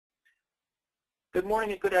Good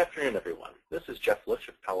morning and good afternoon, everyone. This is Jeff Luszcz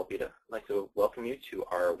of Palamida. I'd like to welcome you to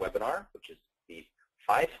our webinar, which is the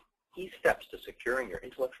 5 key steps to securing your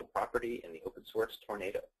intellectual property in the open source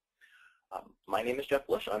tornado. My name is Jeff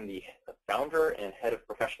Luszcz. I'm the founder and head of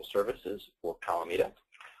professional services for Palamida.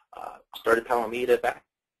 Started Palamida back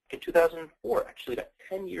in 2004, actually about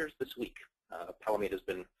 10 years this week. Palamida has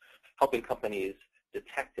been helping companies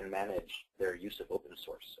detect and manage their use of open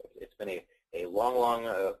source. So it's been a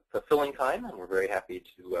long, fulfilling time, and we're very happy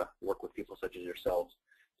to work with people such as yourselves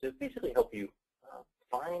to basically help you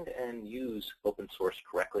find and use open source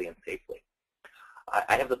correctly and safely.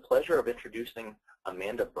 I have the pleasure of introducing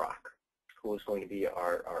Amanda Brock, who is going to be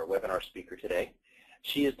our webinar speaker today.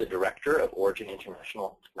 She is the Director of Origin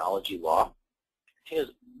International Technology Law. She has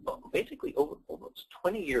basically over almost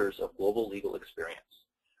 20 years of global legal experience.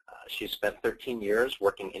 She's spent 13 years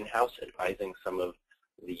working in-house advising some of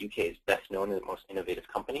the UK's best known and most innovative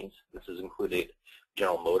companies. This has included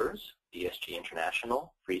General Motors, ESG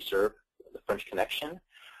International, FreeServe, the French Connection,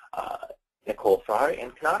 Nicole Frey,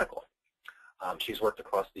 and Canonical. She's worked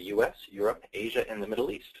across the US, Europe, Asia, and the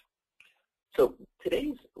Middle East. So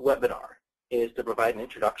today's webinar is to provide an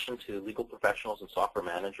introduction to legal professionals and software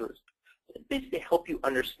managers, and basically help you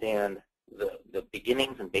understand the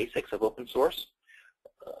beginnings and basics of open source,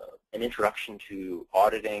 an introduction to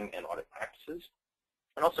auditing and audit practices,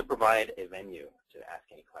 and also provide a venue to ask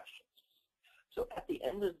any questions. So at the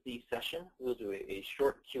end of the session, we'll do a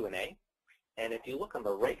short Q&A, and if you look on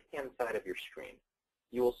the right-hand side of your screen,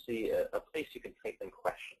 you will see a place you can type in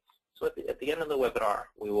questions. So at the end of the webinar,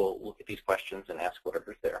 we will look at these questions and ask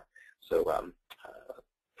whatever's there. So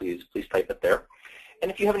please type it there. And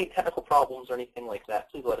if you have any technical problems or anything like that,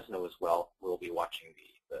 please let us know as well. We'll be watching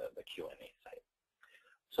the Q&A site.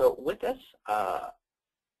 So with this,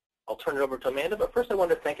 I'll turn it over to Amanda, but first I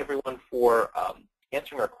want to thank everyone for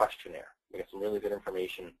answering our questionnaire. We got some really good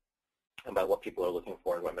information about what people are looking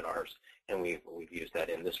for in webinars, and we've used that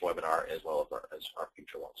in this webinar as well as our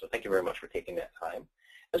future ones. So thank you very much for taking that time,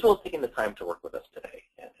 as well as taking the time to work with us today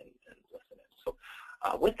and listen in.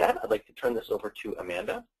 So with that, I'd like to turn this over to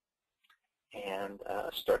Amanda and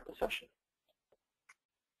start the session.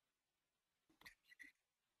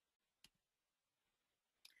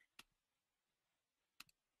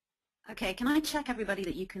 Okay, can I check everybody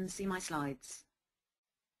that you can see my slides?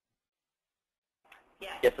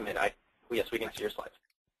 Yes, Amanda. Yes, we can see your slides.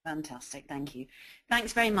 Fantastic, thank you.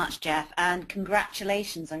 Thanks very much, Jeff, and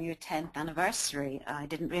congratulations on your 10th anniversary. I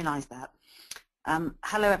didn't realize that.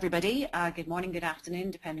 Hello, everybody. Good morning, good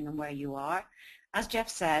afternoon, depending on where you are. As Jeff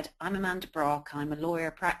said, I'm Amanda Brock. I'm a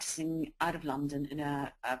lawyer practicing out of London in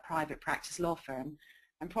a private practice law firm.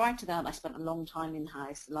 And prior to that, I spent a long time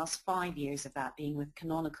in-house, the last 5 years of that being with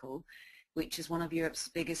Canonical, which is one of Europe's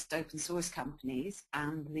biggest open source companies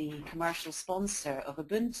and the commercial sponsor of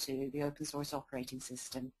Ubuntu, the open source operating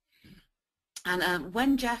system. And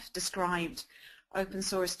when Jeff described open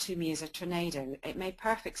source to me as a tornado, it made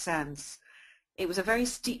perfect sense. It was a very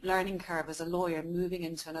steep learning curve as a lawyer moving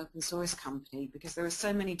into an open source company because there were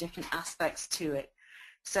so many different aspects to it.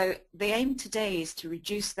 So the aim today is to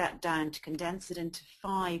reduce that down, to condense it into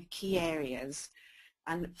 5 key areas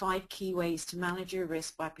and 5 key ways to manage your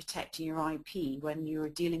risk by protecting your IP when you're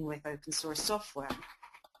dealing with open source software.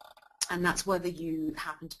 And that's whether you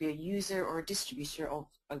happen to be a user or a distributor of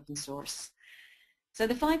open source. So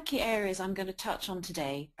the 5 key areas I'm going to touch on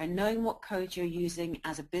today are knowing what code you're using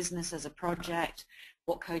as a business, as a project,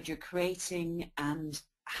 what code you're creating, and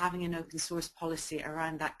having an open source policy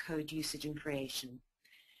around that code usage and creation.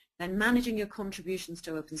 Then managing your contributions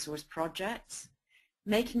to open source projects,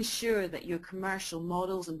 making sure that your commercial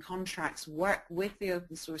models and contracts work with the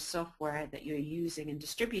open source software that you're using and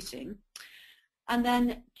distributing. And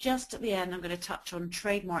then just at the end, I'm going to touch on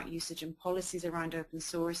trademark usage and policies around open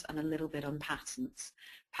source and a little bit on patents.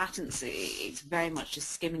 Patents, it's very much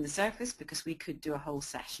just skimming the surface because we could do a whole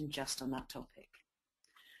session just on that topic.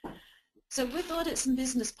 So with audits and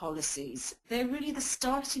business policies, they're really the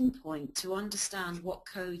starting point to understand what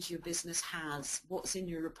code your business has, what's in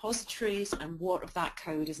your repositories, and what of that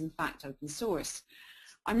code is in fact open source.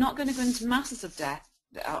 I'm not going to go into masses of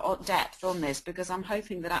depth on this because I'm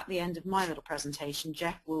hoping that at the end of my little presentation,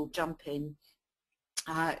 Jeff will jump in.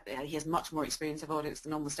 He has much more experience of audits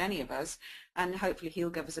than almost any of us, and hopefully he'll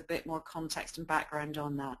give us a bit more context and background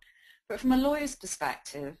on that. But from a lawyer's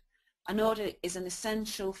perspective, an audit is an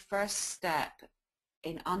essential first step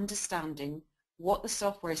in understanding what the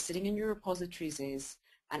software sitting in your repositories is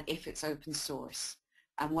and if it's open source.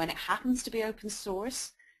 And when it happens to be open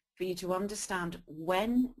source, for you to understand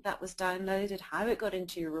when that was downloaded, how it got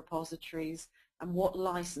into your repositories, and what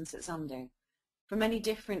license it's under. For many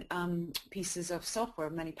different pieces of software,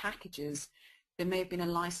 many packages, there may have been a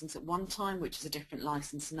license at one time which is a different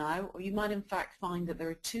license now, or you might in fact find that there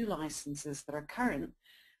are two licenses that are current,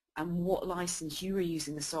 and what license you are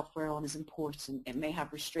using the software on is important. It may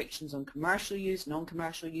have restrictions on commercial use,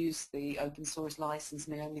 non-commercial use. The open source license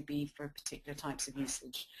may only be for particular types of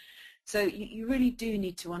usage. So you really do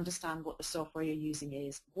need to understand what the software you're using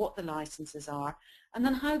is, what the licenses are, and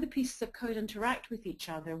then how the pieces of code interact with each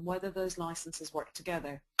other and whether those licenses work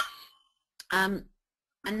together. A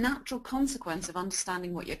natural consequence of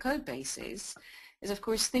understanding what your code base is of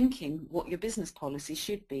course thinking what your business policy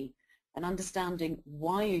should be and understanding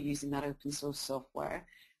why you're using that open source software,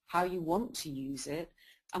 how you want to use it,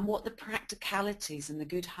 and what the practicalities and the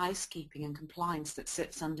good housekeeping and compliance that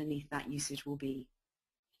sits underneath that usage will be.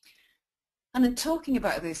 And in talking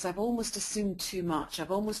about this, I've almost assumed too much.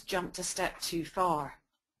 I've almost jumped a step too far.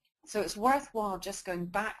 So it's worthwhile just going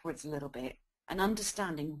backwards a little bit and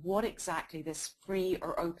understanding what exactly this free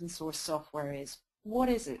or open source software is. What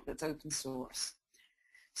is it that's open source?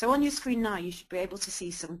 So on your screen now, you should be able to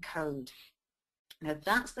see some code. Now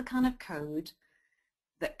that's the kind of code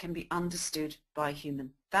that can be understood by a human.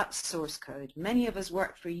 That's source code. Many of us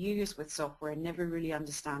work for years with software and never really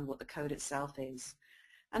understand what the code itself is.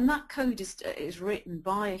 And that code is written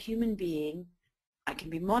by a human being. It can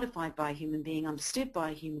be modified by a human being, understood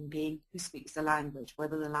by a human being who speaks the language,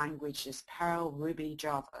 whether the language is Perl, Ruby,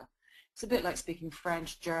 Java. It's a bit like speaking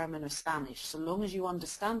French, German, or Spanish. So long as you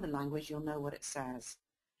understand the language, you'll know what it says.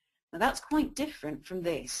 Now that's quite different from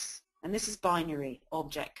this. And this is binary,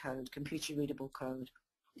 object code, computer-readable code.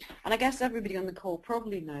 And I guess everybody on the call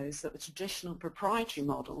probably knows that the traditional proprietary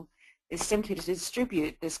model is simply to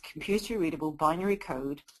distribute this computer-readable binary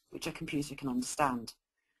code which a computer can understand.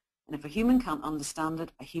 And if a human can't understand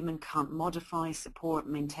it, a human can't modify, support,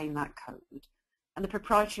 maintain that code. And the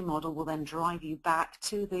proprietary model will then drive you back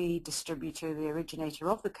to the distributor, the originator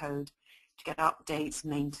of the code, to get updates,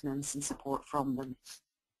 maintenance, and support from them,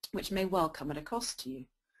 which may well come at a cost to you.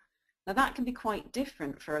 Now that can be quite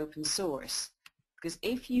different for open source, because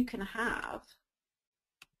if you can have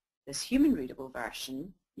this human-readable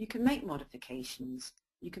version, you can make modifications,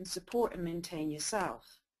 you can support and maintain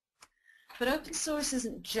yourself. But open source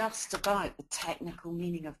isn't just about the technical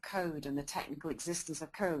meaning of code and the technical existence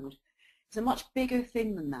of code. It's a much bigger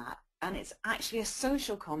thing than that, and it's actually a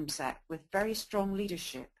social concept with very strong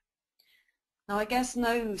leadership. Now I guess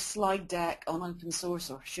no slide deck on open source,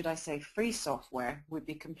 or should I say free software, would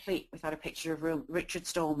be complete without a picture of Richard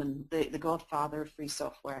Stallman, the godfather of free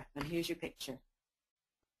software. And here's your picture.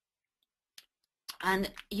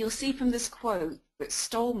 And you'll see from this quote that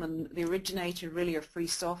Stallman, the originator really of free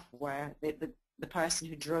software, the person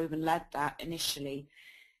who drove and led that initially,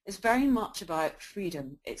 is very much about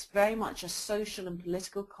freedom. It's very much a social and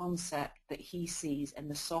political concept that he sees in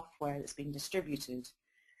the software that's being distributed.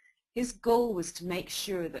 His goal was to make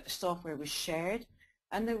sure that the software was shared,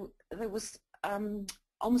 and there was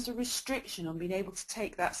almost a restriction on being able to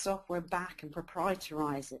take that software back and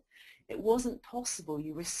proprietarize it. It wasn't possible.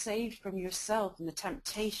 You were saved from yourself and the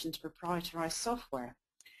temptation to proprietarize software.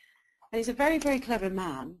 And he's a very, very clever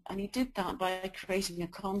man, and he did that by creating a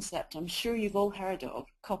concept I'm sure you've all heard of,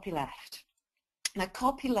 copyleft. Now,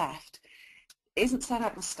 copyleft isn't set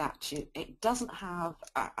out in statute. It doesn't have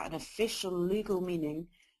an official legal meaning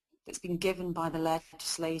that's been given by the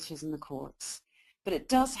legislators and the courts, but it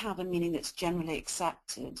does have a meaning that's generally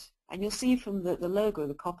accepted. And you'll see from the logo,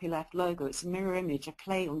 the copyleft logo, it's a mirror image, a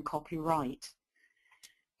play on copyright.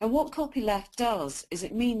 And what copyleft does is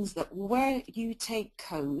it means that where you take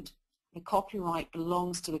code, the copyright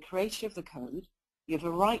belongs to the creator of the code. You have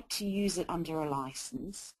a right to use it under a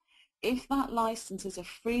license. If that license is a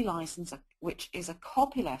free license, which is a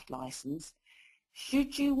copyleft license,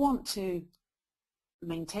 should you want to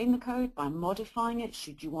maintain the code by modifying it,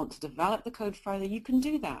 should you want to develop the code further, you can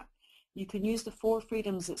do that. You can use the 4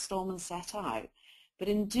 freedoms that Stallman set out. But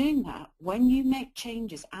in doing that, when you make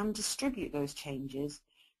changes and distribute those changes,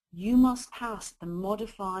 you must pass the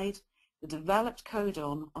modified, the developed code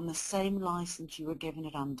on the same license you were given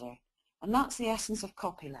it under. And that's the essence of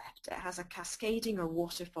copyleft. It has a cascading or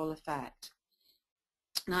waterfall effect.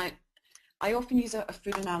 Now, I often use a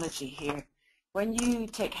food analogy here. When you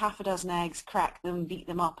take half a dozen eggs, crack them, beat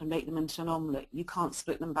them up and make them into an omelette, you can't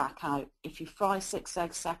split them back out. If you fry 6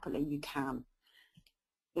 eggs separately, you can.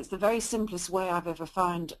 It's the very simplest way I've ever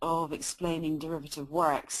found of explaining derivative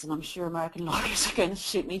works, and I'm sure American lawyers are going to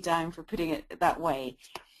shoot me down for putting it that way.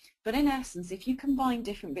 But in essence, if you combine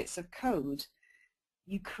different bits of code,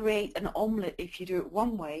 you create an omelette if you do it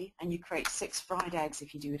one way, and you create 6 fried eggs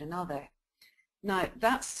if you do it another. Now,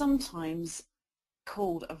 that's sometimes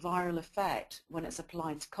called a viral effect when it's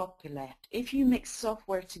applied to copyleft. If you mix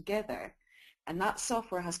software together and that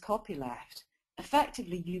software has copyleft,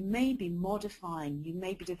 effectively you may be modifying, you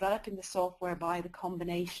may be developing the software by the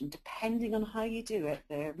combination, depending on how you do it.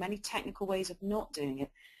 There are many technical ways of not doing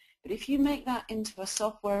it. But if you make that into a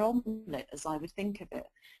software omelette, as I would think of it,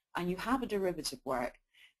 and you have a derivative work,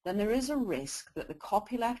 then there is a risk that the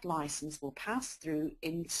copyleft license will pass through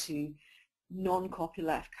into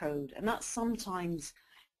non-copyleft code. And that's sometimes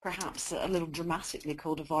perhaps a little dramatically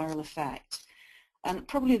called a viral effect. And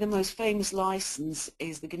probably the most famous license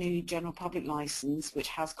is the GNU General Public License, which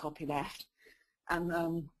has copyleft.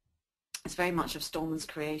 And it's very much of Stallman's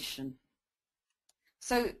creation.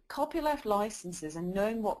 So copyleft licenses and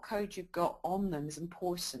knowing what code you've got on them is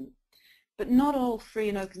important. But not all free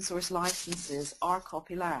and open source licenses are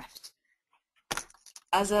copyleft.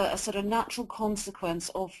 As a sort of natural consequence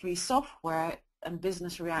of free software and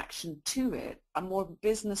business reaction to it, a more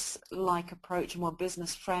business-like approach, a more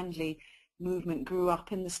business-friendly movement grew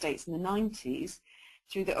up in the States in the 90s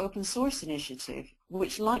through the Open Source Initiative,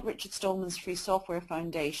 which, like Richard Stallman's Free Software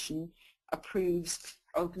Foundation, approves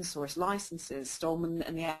open source licenses. Stallman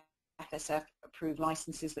and the FSF approve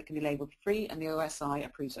licenses that can be labeled free, and the OSI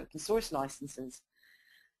approves open source licenses.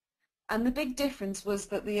 And the big difference was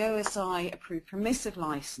that the OSI approved permissive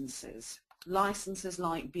licenses, licenses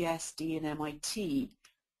like BSD and MIT,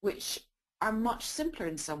 which are much simpler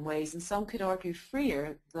in some ways, and some could argue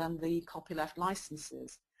freer than the copyleft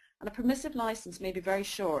licenses. And a permissive license may be very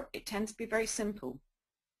short. It tends to be very simple.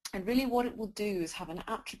 And really what it will do is have an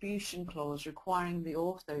attribution clause requiring the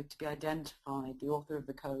author to be identified, the author of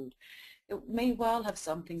the code. It may well have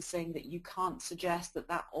something saying that you can't suggest that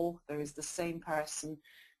that author is the same person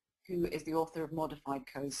who is the author of modified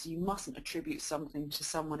code, so you mustn't attribute something to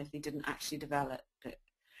someone if they didn't actually develop it.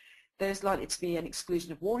 There's likely to be an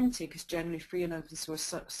exclusion of warranty because generally free and open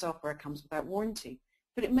source software comes without warranty.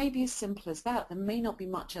 But it may be as simple as that. There may not be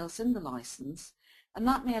much else in the license, and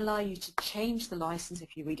that may allow you to change the license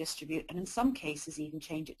if you redistribute, and in some cases even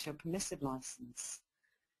change it to a permissive license.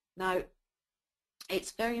 Now,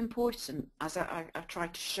 it's very important, as I've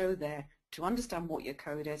tried to show there, to understand what your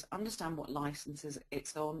code is, understand what licenses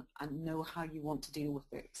it's on, and know how you want to deal with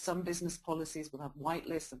it. Some business policies will have white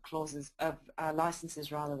lists of clauses of licenses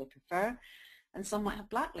rather they prefer, and some might have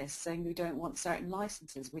blacklists saying we don't want certain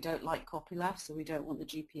licenses, we don't like copyleft, so we don't want the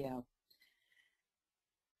GPL.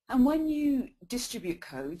 And when you distribute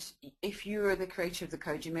code, if you're the creator of the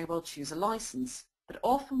code, you may well choose a license. But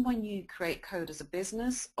often when you create code as a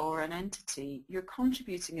business or an entity, you're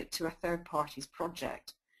contributing it to a third party's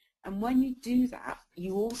project. And when you do that,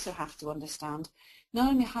 you also have to understand not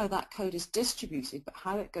only how that code is distributed, but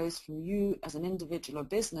how it goes from you as an individual or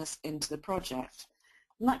business into the project.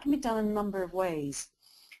 And that can be done in a number of ways.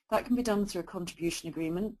 That can be done through a contribution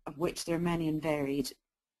agreement, of which there are many and varied.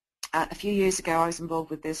 A few years ago, I was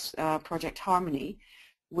involved with this Project Harmony,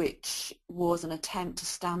 which was an attempt to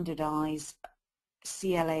standardize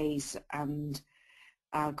CLAs and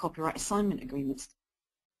copyright assignment agreements.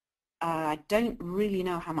 I don't really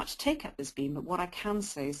know how much take-up there's been, but what I can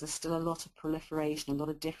say is there's still a lot of proliferation, a lot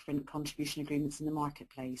of different contribution agreements in the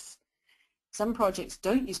marketplace. Some projects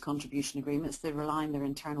don't use contribution agreements. They rely on their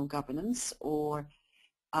internal governance or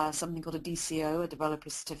something called a DCO, a Developer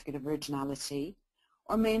Certificate of Originality,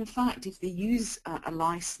 or may in fact, if they use a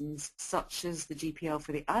license such as the GPL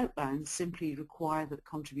for the outbound, simply require that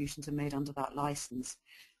contributions are made under that license.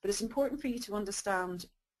 But it's important for you to understand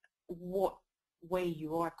what way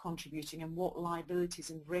you are contributing and what liabilities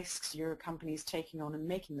and risks your company is taking on and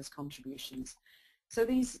making those contributions. So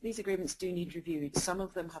these agreements do need reviewed. Some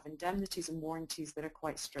of them have indemnities and warranties that are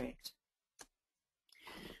quite strict.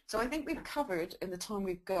 So I think we've covered, in the time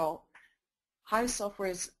we've got, how software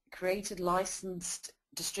is created, licensed,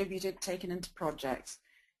 distributed, taken into projects.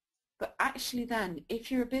 But actually then,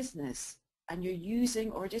 if you're a business and you're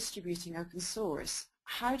using or distributing open source,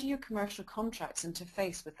 how do your commercial contracts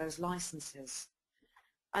interface with those licenses?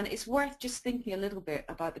 And it's worth just thinking a little bit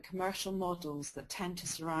about the commercial models that tend to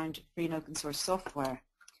surround free and open source software.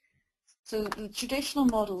 So the traditional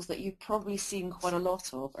models that you've probably seen quite a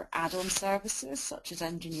lot of are add-on services such as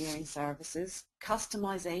engineering services,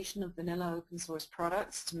 customization of vanilla open source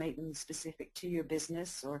products to make them specific to your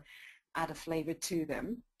business or add a flavor to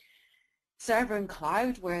them. Server and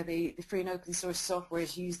cloud, where the free and open source software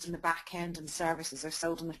is used in the back end and services are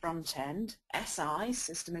sold on the front end. SI,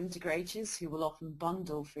 system integrators, who will often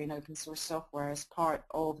bundle free and open source software as part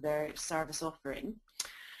of their service offering.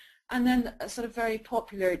 And then a sort of very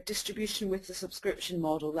popular distribution with the subscription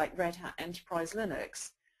model like Red Hat Enterprise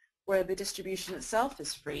Linux, where the distribution itself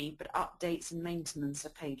is free, but updates and maintenance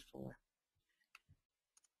are paid for.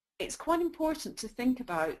 it's quite important to think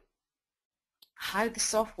about how the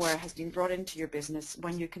software has been brought into your business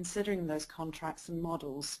when you're considering those contracts and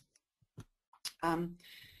models.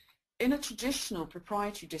 In a traditional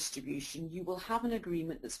proprietary distribution, you will have an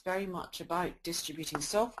agreement that's very much about distributing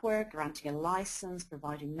software, granting a license,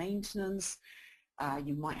 providing maintenance.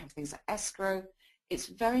 You might have things like escrow. It's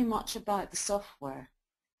very much about the software,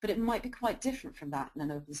 but it might be quite different from that in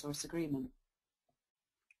an open source agreement.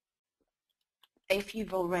 If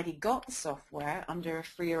you've already got the software under a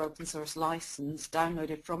free or open source license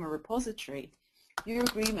downloaded from a repository, your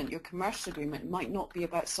agreement, your commercial agreement, might not be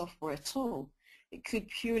about software at all. It could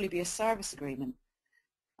purely be a service agreement.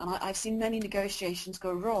 And I've seen many negotiations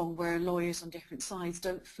go wrong where lawyers on different sides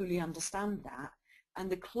don't fully understand that, and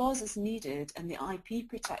the clauses needed and the IP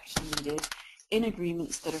protection needed in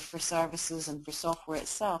agreements that are for services and for software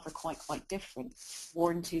itself are quite different.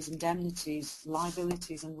 Warranties, indemnities,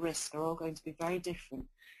 liabilities and risk are all going to be very different.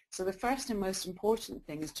 So the first and most important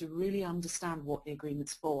thing is to really understand what the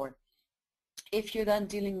agreement's for. If you're then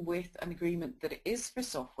dealing with an agreement that is for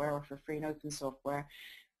software or for free and open software,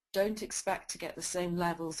 don't expect to get the same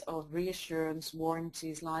levels of reassurance,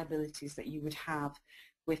 warranties, liabilities that you would have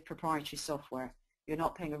with proprietary software. You're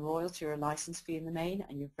not paying a royalty or a license fee in the main,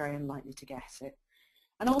 and you're very unlikely to get it.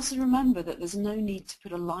 And also remember that there's no need to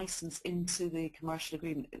put a license into the commercial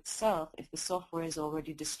agreement itself if the software is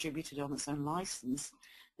already distributed on its own license.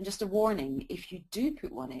 And just a warning, if you do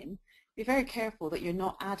put one in, be very careful that you're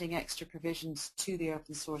not adding extra provisions to the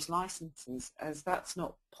open source licenses, as that's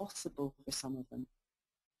not possible for some of them.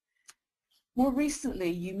 More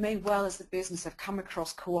recently, you may well as a business have come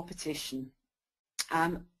across co-opetition.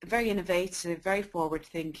 Very innovative, very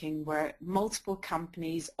forward-thinking, where multiple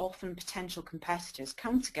companies, often potential competitors,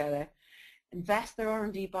 come together, invest their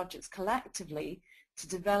R&D budgets collectively to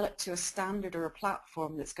develop to a standard or a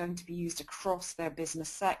platform that's going to be used across their business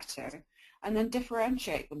sector, and then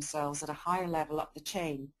differentiate themselves at a higher level up the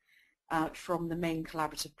chain from the main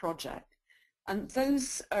collaborative project. And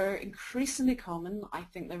those are increasingly common. I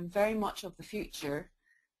think they're very much of the future.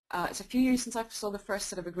 It's a few years since I saw the first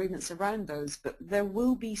set of agreements around those, but there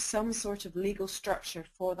will be some sort of legal structure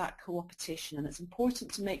for that co-opetition, and it's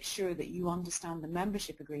important to make sure that you understand the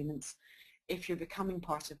membership agreements if you're becoming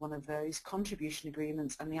part of one of those, contribution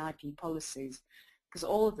agreements and the IP policies, because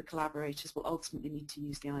all of the collaborators will ultimately need to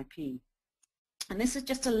use the IP. And this is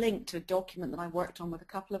just a link to a document that I worked on with a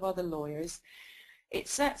couple of other lawyers. It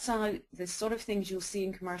sets out the sort of things you'll see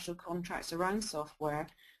in commercial contracts around software,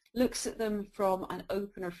 looks at them from an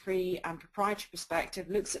open or free and proprietary perspective,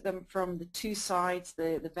 looks at them from the two sides,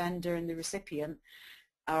 the vendor and the recipient,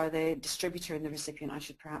 or the distributor and the recipient, I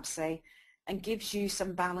should perhaps say, and gives you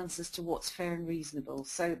some balance as to what's fair and reasonable.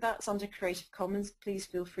 So that's under Creative Commons. Please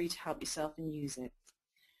feel free to help yourself and use it.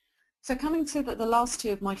 So coming to the last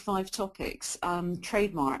two of my 5 topics,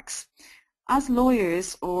 trademarks. As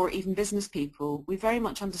lawyers or even business people, we very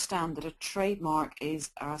much understand that a trademark is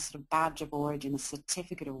a sort of badge of origin, a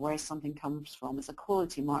certificate of where something comes from. It's a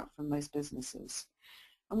quality mark for most businesses.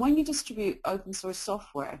 And when you distribute open source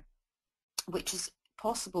software, which is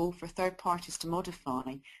possible for third parties to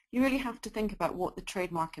modify, you really have to think about what the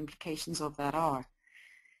trademark implications of that are.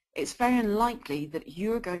 It's very unlikely that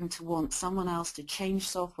you're going to want someone else to change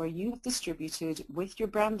software you have distributed with your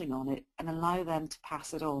branding on it and allow them to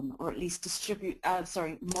pass it on, or at least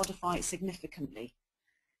modify it significantly.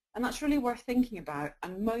 And that's really worth thinking about,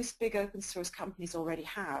 and most big open source companies already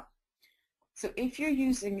have. So if you're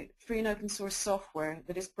using free and open source software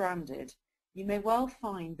that is branded, you may well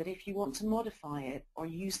find that if you want to modify it or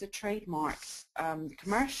use the trademark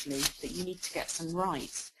commercially, that you need to get some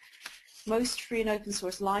rights. Most free and open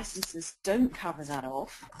source licenses don't cover that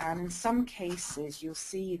off, and in some cases you'll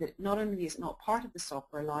see that not only is it not part of the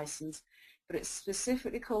software license, but it's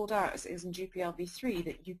specifically called out, as it is in GPL v3,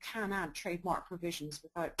 that you can add trademark provisions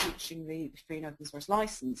without breaching the free and open source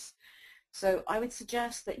license. So I would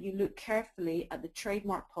suggest that you look carefully at the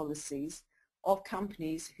trademark policies of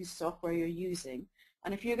companies whose software you're using.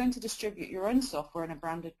 And if you're going to distribute your own software on a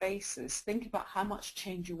branded basis, think about how much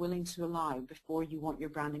change you're willing to allow before you want your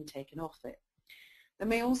branding taken off it. There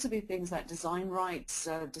may also be things like design rights,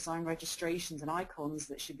 design registrations and icons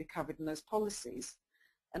that should be covered in those policies.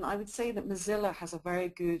 And I would say that Mozilla has a very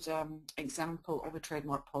good example of a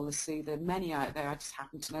trademark policy. There are many out there, I just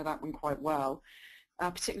happen to know that one quite well,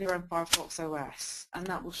 particularly around Firefox OS. And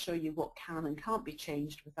that will show you what can and can't be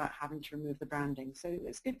changed without having to remove the branding. So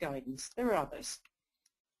it's good guidance. There are others.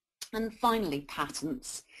 And finally,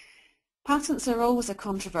 patents. Patents are always a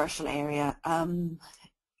controversial area,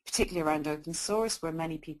 particularly around open source, where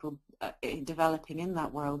many people developing in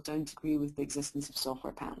that world don't agree with the existence of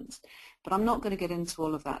software patents. But I'm not going to get into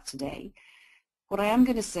all of that today. What I am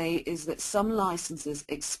going to say is that some licenses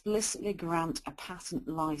explicitly grant a patent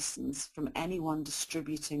license from anyone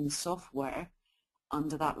distributing software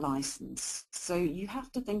under that license. So you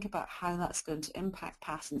have to think about how that's going to impact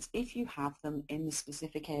patents if you have them in the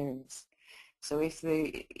specific areas. So if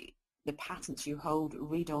the patents you hold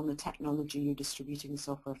read on the technology you're distributing the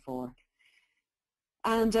software for.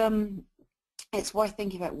 And it's worth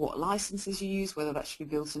thinking about what licenses you use, whether that should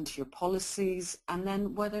be built into your policies, and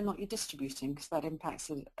then whether or not you're distributing, because that impacts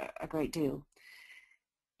a great deal.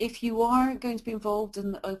 If you are going to be involved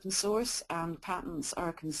in the open source and patents are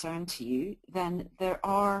a concern to you, then there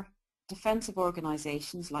are defensive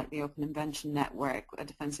organizations like the Open Invention Network, a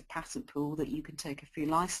defensive patent pool that you can take a free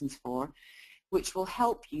license for, which will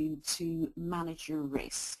help you to manage your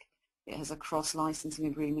risk. It has a cross-licensing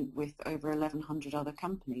agreement with over 1,100 other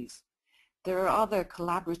companies. There are other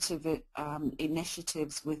collaborative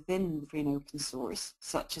initiatives within free and open source,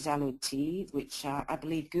 such as LOT, which I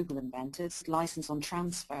believe Google invented, license on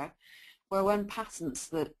transfer, where when patents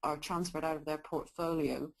that are transferred out of their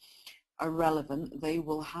portfolio are relevant, they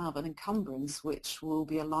will have an encumbrance, which will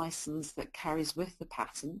be a license that carries with the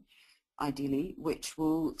patent, ideally, which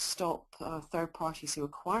will stop third parties who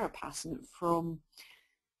acquire a patent from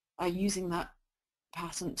using that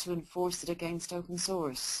patent to enforce it against open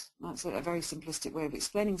source. That's a very simplistic way of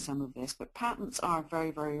explaining some of this, but patents are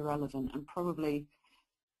very, very relevant, and probably,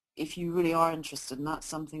 if you really are interested in that,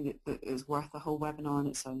 something that is worth a whole webinar on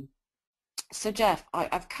its own. So Jeff,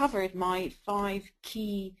 I've covered my 5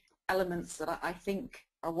 key elements that I think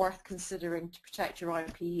are worth considering to protect your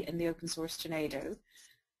IP in the open source tornado.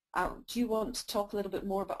 Do you want to talk a little bit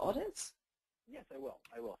more about audits? Yes, I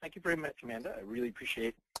will. Thank you very much, Amanda. I really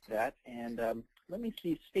appreciate that. And let me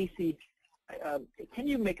see, Stacy, can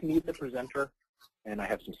you make me the presenter? And I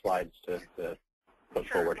have some slides to put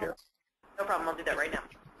forward here. No problem. I'll do that right now.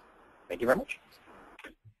 Thank you very much.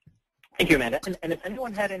 Thank you, Amanda. And if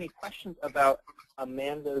anyone had any questions about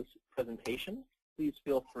Amanda's presentation, please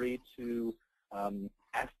feel free to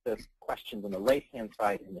ask the questions on the right-hand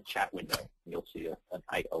side in the chat window. You'll see a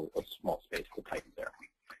small space to type there.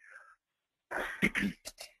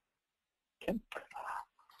 Okay.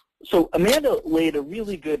 So Amanda laid a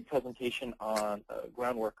really good presentation on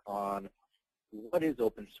groundwork on what is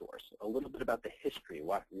open source, a little bit about the history.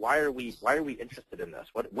 Why are we interested in this?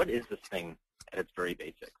 What is this thing at its very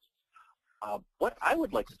basics? What I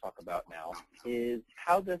would like to talk about now is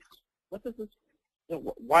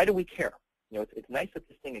why do we care? It's nice that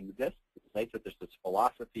this thing exists. It's nice that there's this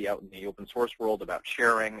philosophy out in the open source world about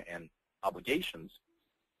sharing and obligations.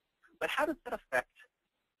 But how does that affect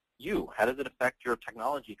you? How does it affect your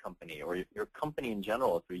technology company or your company in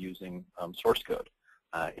general if you're using source code?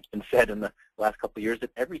 It's been said in the last couple of years that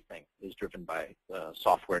everything is driven by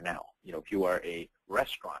software now. If you are a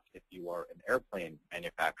restaurant, if you are an airplane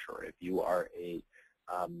manufacturer, if you are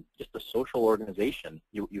just a social organization,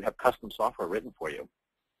 you have custom software written for you.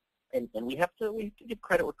 And we have to give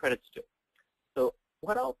credit where credit's due. So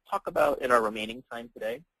what I'll talk about in our remaining time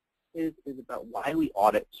today is about why we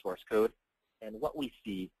audit source code and what we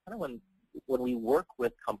see kind of when we work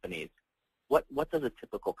with companies. What does a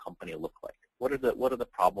typical company look like? What are the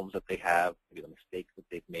problems that they have, maybe the mistakes that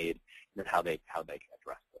they've made, and then how they can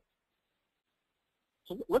address them.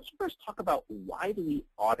 So let's first talk about why do we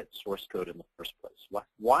audit source code in the first place?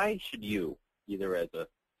 Why should you, either as a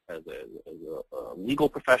legal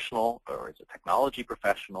professional or as a technology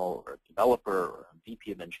professional or a developer or a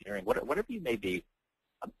VP of engineering, whatever you may be,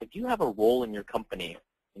 if you have a role in your company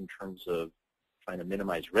in terms of trying to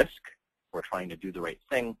minimize risk or trying to do the right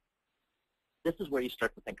thing, this is where you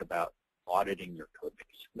start to think about auditing your code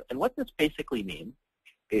base. And what this basically means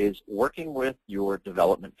is working with your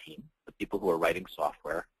development team, the people who are writing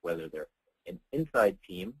software, whether they're an inside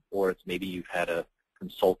team or it's maybe you've had a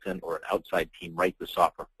consultant or an outside team write the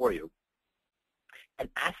software for you, and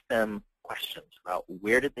ask them questions about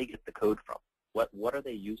where did they get the code from? What are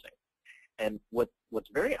they using? And what's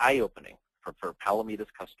very eye-opening for Palamida's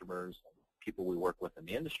customers and people we work with in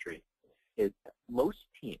the industry is that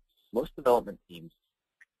most development teams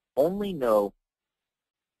only know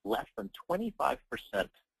less than 25%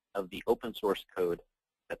 of the open source code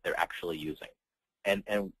that they're actually using. And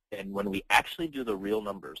when we actually do the real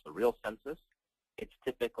numbers, the real census, it's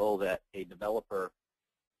typical that a developer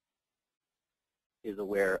is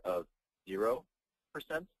aware of 0%,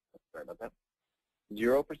 sorry about that,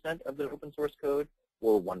 0% of the open source code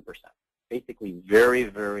or 1%. Basically very,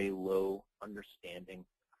 very low understanding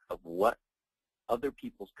of what other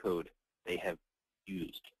people's code they have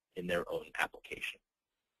used in their own application.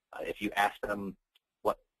 If you ask them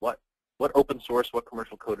what open source, what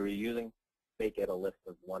commercial code are you using, they get a list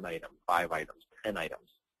of 1 item, 5 items, 10 items.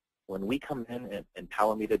 When we come in and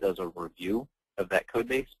Palamida does a review of that code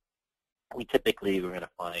base, we typically are going to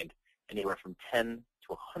find anywhere from 10 to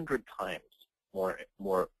 100 times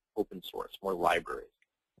more open source, more libraries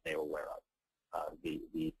than they were aware of.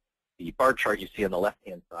 The bar chart you see on the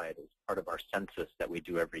left-hand side is part of our census that we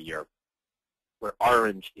do every year, where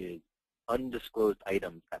orange is undisclosed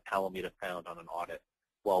items that Palamida found on an audit,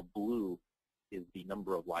 while blue is the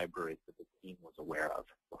number of libraries that the team was aware of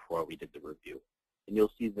before we did the review. And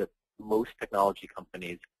you'll see that most technology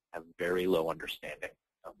companies have very low understanding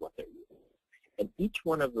of what they're using. And each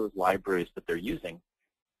one of those libraries that they're using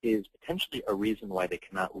is potentially a reason why they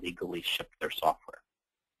cannot legally ship their software.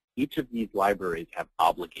 Each of these libraries have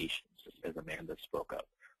obligations, as Amanda spoke of,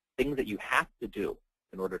 things that you have to do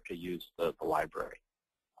in order to use the library.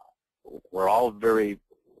 We're all very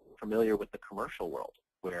familiar with the commercial world,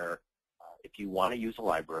 where if you want to use a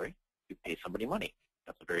library, you pay somebody money.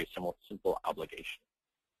 That's a very simple obligation.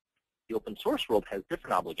 The open source world has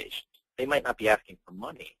different obligations. They might not be asking for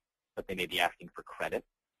money, but they may be asking for credit.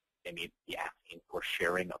 They may be asking for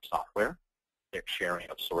sharing of software, their sharing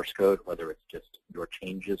of source code, whether it's just your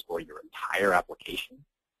changes or your entire application.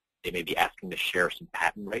 They may be asking to share some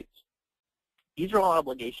patent rights. These are all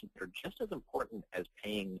obligations that are just as important as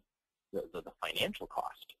paying the financial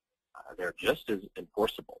cost. They're just as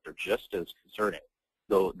enforceable. They're just as concerning,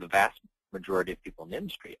 though the vast majority of people in the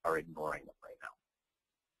industry are ignoring them right now.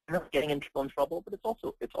 They're not getting people in trouble, but it's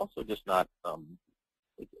also just not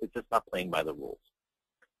it's just not playing by the rules.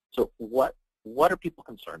 So what are people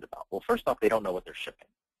concerned about? Well, first off, they don't know what they're shipping,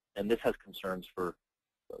 and this has concerns for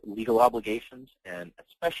legal obligations, and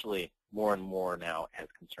especially more and more now has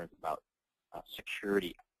concerns about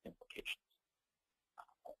security implications.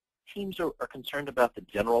 Teams are concerned about the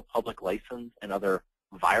general public license and other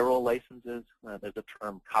viral licenses. There's a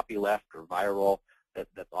term copyleft or viral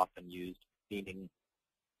that's often used, meaning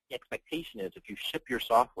the expectation is if you ship your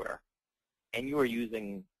software and you are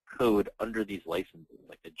using code under these licenses,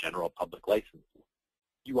 like the general public license,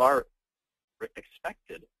 you are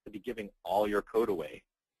expected to be giving all your code away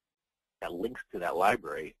that links to that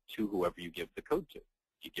library to whoever you give the code to,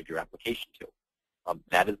 you give your application to.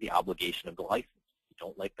 That is the obligation of the license. If you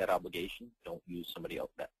don't like that obligation, don't use somebody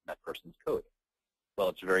else, that person's code. Well,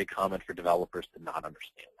 it's very common for developers to not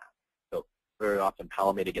understand that. So very often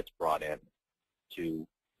Palamida gets brought in to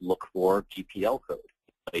look for GPL code,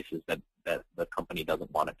 places that the company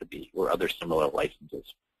doesn't want it to be, or other similar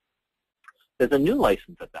licenses. There's a new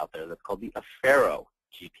license that's out there that's called the Affero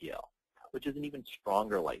GPL, which is an even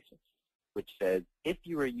stronger license, which says if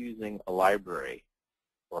you are using a library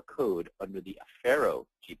or code under the Affero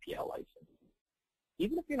GPL license,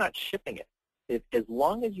 even if you're not shipping it, as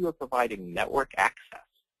long as you are providing network access,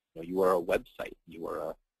 you are a website, you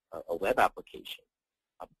are a web application,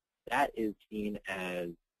 that is seen as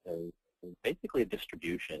basically a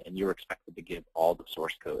distribution, and you're expected to give all the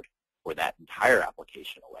source code for that entire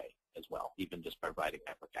application away as well, even just providing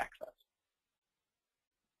network access.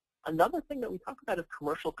 Another thing that we talk about is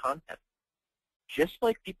commercial content. Just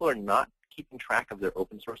like people are not keeping track of their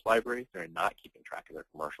open source libraries, they're not keeping track of their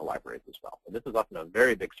commercial libraries as well. And this is often a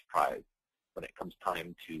very big surprise when it comes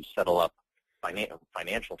time to settle up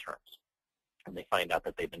financial terms. And they find out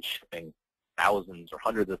that they've been shipping thousands or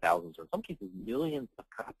hundreds of thousands, or in some cases millions of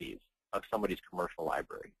copies of somebody's commercial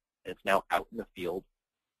library. And it's now out in the field.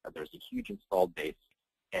 There's a huge installed base.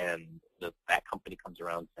 And that company comes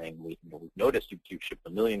around saying, we've noticed you've shipped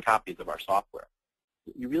 1 million copies of our software.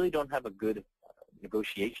 You really don't have a good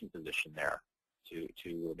negotiation position there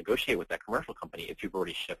to negotiate with that commercial company if you've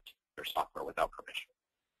already shipped their software without permission.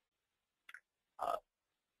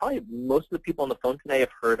 Probably most of the people on the phone today have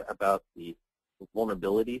heard about the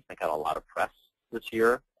vulnerabilities that got a lot of press this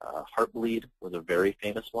year. Heartbleed was a very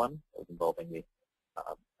famous one. It was involving the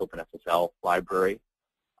OpenSSL library.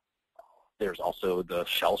 There's also the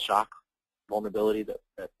shell shock vulnerability that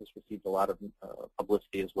has received a lot of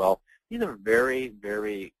publicity as well. These are very,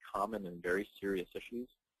 very common and very serious issues.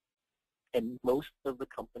 And most of the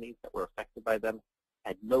companies that were affected by them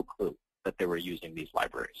had no clue that they were using these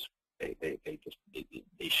libraries.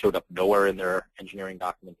 They showed up nowhere in their engineering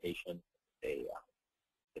documentation. They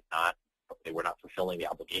were not fulfilling the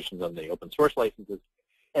obligations on the open source licenses,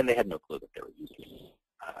 and they had no clue that they were using it.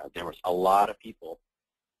 There was a lot of people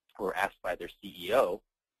who were asked by their CEO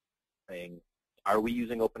saying, are we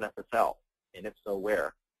using OpenSSL? And if so,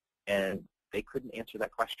 where? And they couldn't answer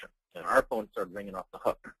that question. And our phone started ringing off the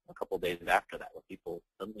hook a couple of days after that, when people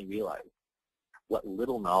suddenly realized what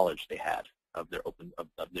little knowledge they had of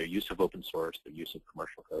their use of open source, their use of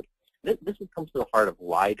commercial code. This comes to the heart of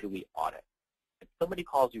why do we audit. If somebody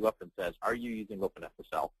calls you up and says, are you using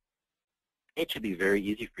OpenSSL, it should be very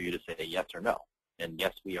easy for you to say yes or no. And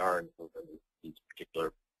yes, we are in these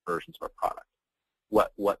particular versions of our product.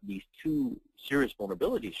 What these two serious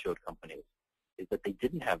vulnerabilities showed companies is that they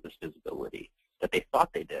didn't have this visibility that they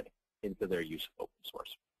thought they did into their use of open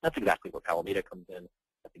source. That's exactly where Palamida comes in.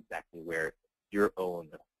 That's exactly where your own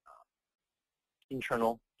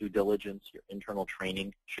internal due diligence, your internal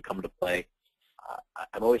training should come to play.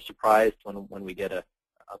 I'm always surprised when we get a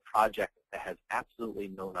project that has absolutely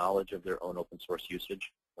no knowledge of their own open source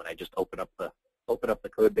usage. When I just open up the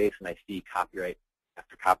code base and I see copyright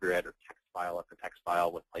after copyright or text file after text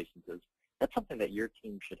file with licenses, that's something that your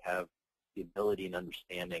team should have the ability and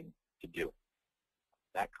understanding to do.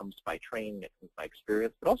 That comes by training, it comes by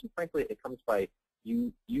experience, but also, frankly, it comes by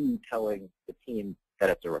you telling the team that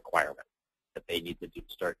it's a requirement, that they need to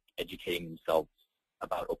start educating themselves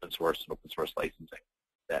about open source and open source licensing,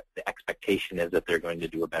 that the expectation is that they're going to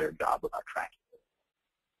do a better job about tracking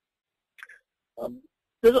it.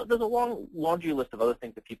 There's a long laundry list of other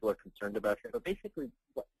things that people are concerned about here, but basically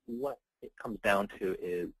what it comes down to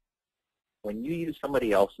is when you use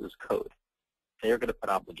somebody else's code, they're going to put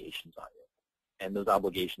obligations on you. And those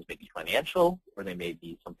obligations may be financial, or they may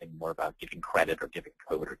be something more about giving credit or giving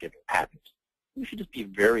code or giving patents. You should just be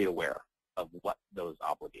very aware of what those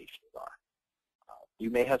obligations are. You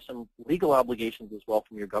may have some legal obligations as well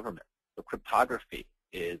from your government. So cryptography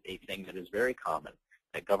is a thing that is very common,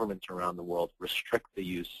 that governments around the world restrict the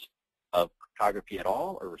use of cryptography at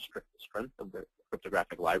all or restrict the strength of the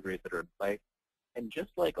cryptographic libraries that are in play. And just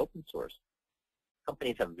like open source,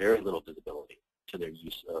 companies have very little visibility to their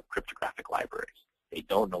use of cryptographic libraries. They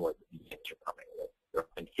don't know what these things are coming with. They're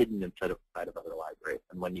often hidden inside of other libraries.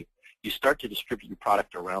 And when you start to distribute your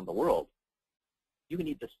product around the world, you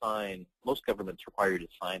need to sign, most governments require you to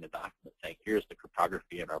sign a document saying, here's the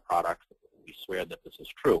cryptography in our products, we swear that this is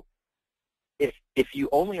true. If you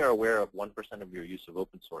only are aware of 1% of your use of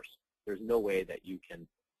open source, there's no way that you can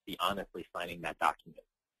be honestly signing that document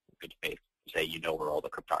in good faith to say you know where all the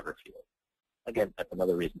cryptography is. Again, that's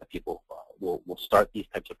another reason that people will start these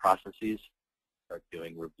types of processes, start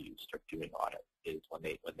doing reviews, start doing audits, is when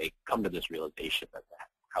they come to this realization that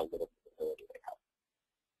how little visibility they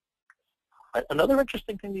have. Another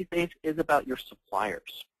interesting thing these days is about your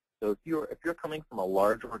suppliers. So if you're coming from a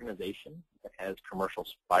large organization that has commercial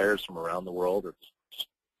suppliers from around the world, or just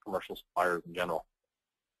commercial suppliers in general,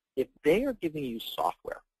 if they are giving you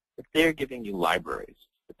software, if they're giving you libraries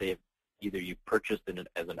that they have either you purchased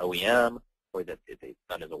as an OEM or that they've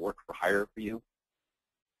done as a work for hire for you,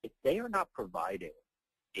 if they are not providing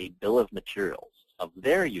a bill of materials of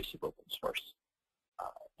their use of open source,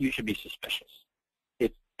 you should be suspicious.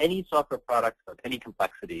 If any software product of any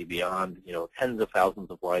complexity beyond tens of thousands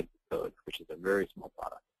of lines of code, which is a very small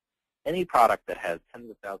product, any product that has tens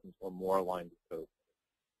of thousands or more lines of code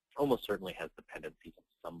almost certainly has dependencies on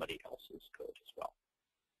somebody else's code as well.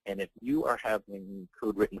 And if you are having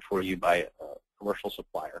code written for you by a commercial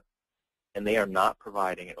supplier and they are not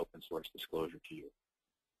providing an open source disclosure to you,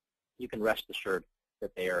 you can rest assured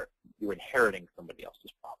that you're inheriting somebody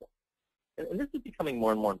else's problem. And this is becoming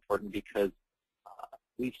more and more important because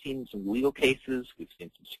we've seen some legal cases, we've seen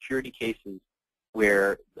some security cases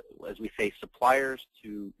where, as we say, suppliers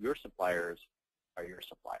to your suppliers are your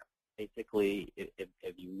supplier. Basically,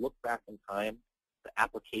 if you look back in time, the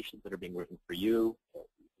applications that are being written for you,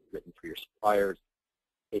 written for your suppliers,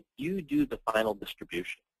 if you do the final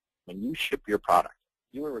distribution, when you ship your product,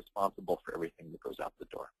 you are responsible for everything that goes out the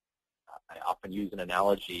door. I often use an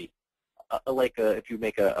analogy like if you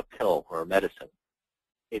make a pill or a medicine.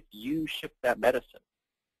 If you ship that medicine,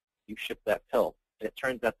 you ship that pill, and it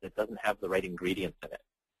turns out that it doesn't have the right ingredients in it,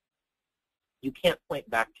 you can't point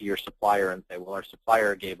back to your supplier and say, well, our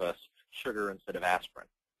supplier gave us sugar instead of aspirin.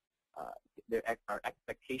 There are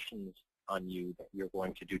expectations on you that you're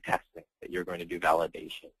going to do testing, that you're going to do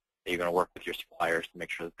validation, that you're going to work with your suppliers to make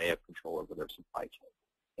sure that they have control over their supply chain.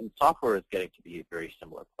 And software is getting to be a very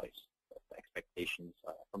similar place. The expectations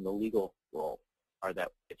from the legal world are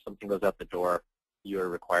that if something goes out the door, you are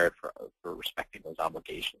required for respecting those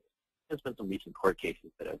obligations. There's been some recent court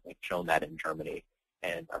cases that have shown that in Germany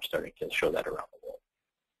and are starting to show that around the world.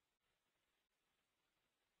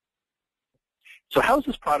 So how is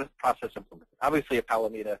this process implemented? Obviously, at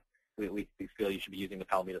Palamida, we feel you should be using the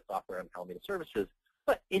Palamida software and Palamida services.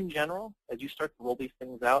 But in general, as you start to roll these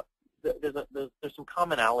things out, there's some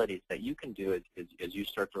commonalities that you can do as you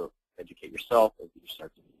start to educate yourself, as you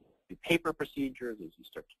start to do paper procedures, as you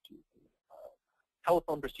start to do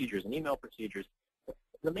telephone procedures and email procedures.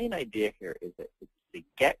 The main idea here is that it's the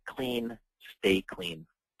get clean, stay clean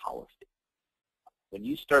policy. When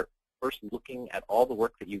you start first looking at all the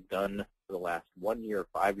work that you've done for the last 1 year,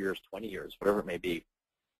 5 years, 20 years, whatever it may be,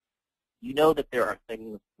 you know that there are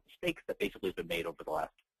mistakes that basically have been made over the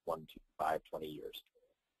last 1 to 5, 20 years.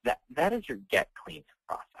 That is your get clean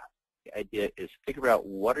process. The idea is figure out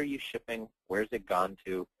what are you shipping, where's it gone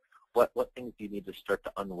to, what things do you need to start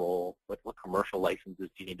to unroll, what commercial licenses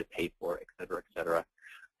do you need to pay for, et cetera, et cetera.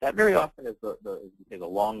 That very often is the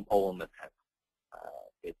long pole in the tent.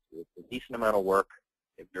 It's a decent amount of work.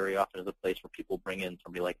 It very often is a place where people bring in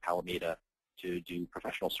somebody like Palamida to do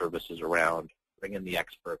professional services around, bring in the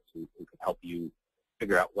experts who can help you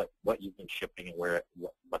figure out what you've been shipping and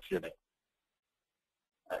what's in it.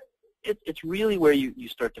 It's really where you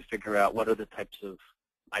start to figure out what are the types of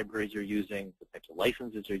libraries you're using, the types of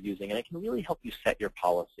licenses you're using, and it can really help you set your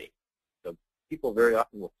policy. So people very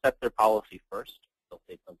often will set their policy first. They'll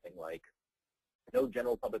say something like, no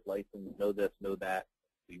general public license, no this, no that.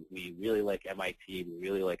 We really like MIT, we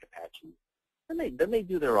really like Apache. Then they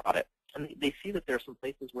do their audit, and they see that there are some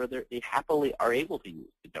places where they happily are able to use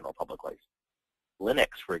the general public license. Linux,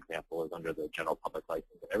 for example, is under the general public license.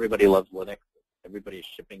 Everybody loves Linux. Everybody is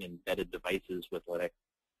shipping embedded devices with Linux.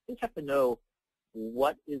 You just have to know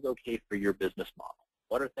what is okay for your business model.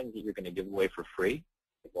 What are things that you're going to give away for free,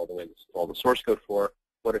 like all the source code for?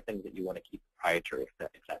 What are things that you want to keep proprietary if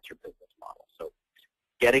that's your business model? So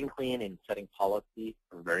getting clean and setting policy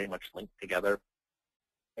are very much linked together.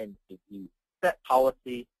 And if you set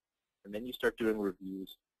policy and then you start doing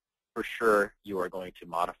reviews, for sure you are going to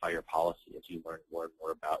modify your policy as you learn more and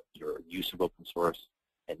more about your use of open source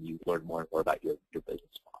and you learn more and more about your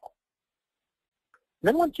business model. And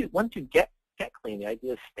then once you get clean, the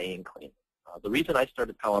idea is staying clean. The reason I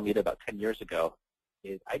started Palamida about 10 years ago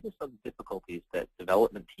is I just saw the difficulties that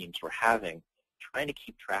development teams were having trying to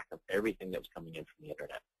keep track of everything that was coming in from the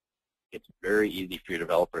internet. It's very easy for your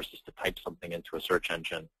developers just to type something into a search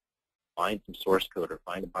engine, find some source code or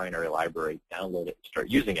find a binary library, download it, and start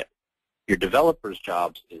using it. Your developers'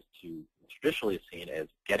 jobs is to traditionally seen as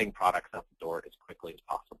getting products out the door as quickly as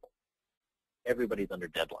possible. Everybody's under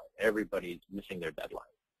deadline. Everybody's missing their deadline.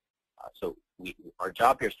 So our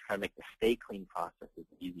job here is to try to make the stay clean process as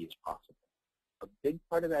easy as possible. A big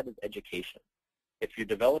part of that is education. If your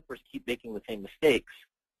developers keep making the same mistakes,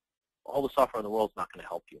 all the software in the world is not going to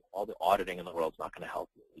help you. All the auditing in the world is not going to help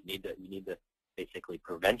you. You need to basically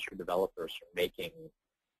prevent your developers from making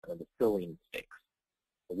the silly mistakes.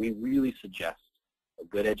 So we really suggest a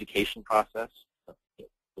good education process,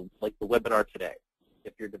 like the webinar today.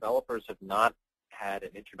 If your developers have not had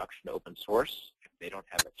an introduction to open source, if they don't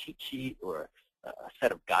have a cheat sheet or a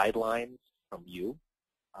set of guidelines from you,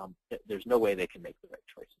 there's no way they can make the right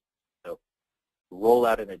choices. So roll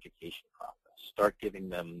out an education process. Start giving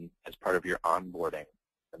them, as part of your onboarding,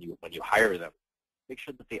 when you hire them, make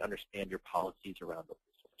sure that they understand your policies around open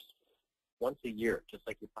source. Once a year, just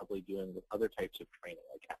like you're probably doing with other types of training,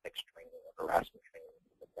 like ethics training or harassment training,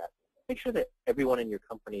 like that, make sure that everyone in your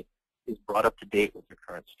company is brought up to date with your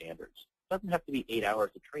current standards. It doesn't have to be 8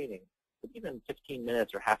 hours of training, but even 15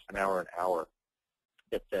 minutes or half an hour,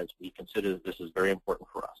 that says we consider that this is very important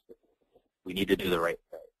for us. We need to do the right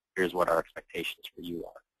thing. Here's what our expectations for you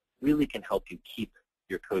are. Really can help you keep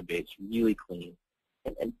your code base really clean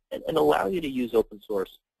and allow you to use open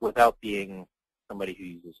source without being somebody who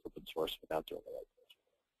uses open source without doing the right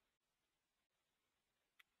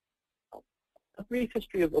thing. A brief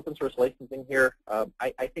history of open source licensing here.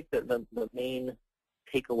 I think that the main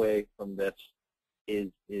takeaway from this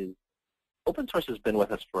is open source has been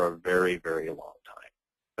with us for a very, very long time,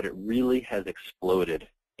 but it really has exploded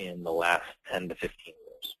in the last 10 to 15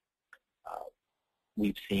 years.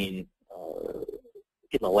 We've seen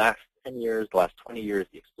in the last 10 years, the last 20 years,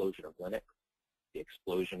 the explosion of Linux, the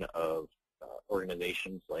explosion of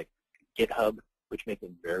organizations like GitHub, which make it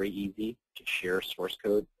very easy to share source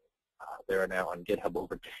code. There are now on GitHub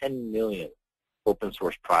over 10 million open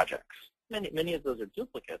source projects. Many of those are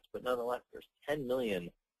duplicates, but nonetheless, there's 10 million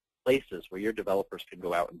places where your developers can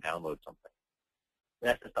go out and download something. And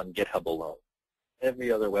that's just on GitHub alone.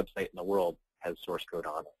 Every other website in the world has source code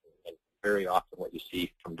on it. And very often what you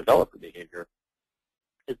see from developer behavior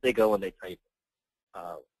is they go and they type,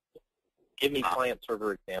 give me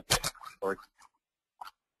client-server example, or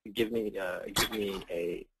give me a,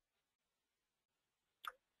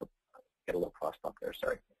 get a little crosstalk there,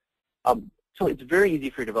 sorry. So it's very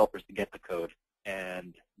easy for your developers to get the code,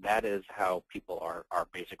 and that is how people are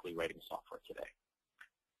basically writing software today.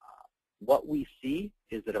 What we see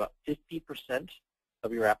is that about 50%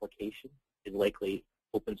 of your application is likely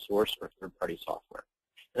open source or third-party software.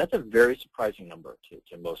 And that's a very surprising number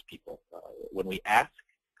to most people. When we ask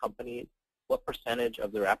companies what percentage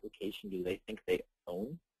of their application do they think they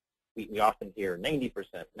own, we often hear 90%,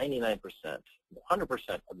 99%,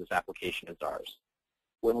 100% of this application is ours.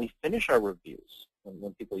 When we finish our reviews,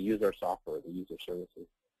 when people use our software, they use our services,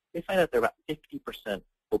 they find out they're about 50%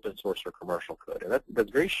 open source or commercial code. And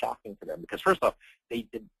that's very shocking to them because, first off, they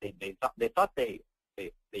thought they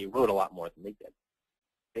wrote a lot more than they did.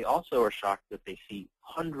 They also are shocked that they see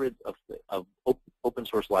hundreds of open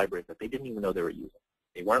source libraries that they didn't even know they were using.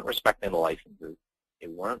 They weren't respecting the licenses. They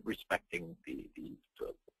weren't respecting the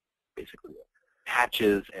basically the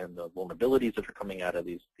patches and the vulnerabilities that are coming out of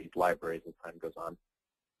these libraries as time goes on.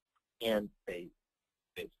 And they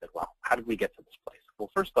said, wow, how did we get to this place? Well,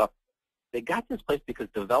 first off, they got to this place because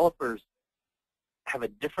developers have a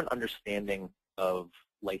different understanding of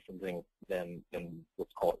licensing than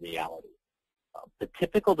let's call it reality. The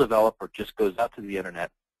typical developer just goes out to the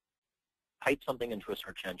internet, types something into a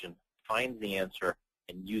search engine, finds the answer,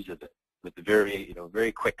 and uses it with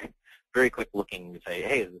very quick looking to say,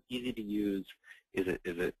 hey, is it easy to use? Is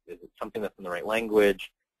it something that's in the right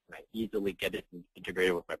language? Can I easily get it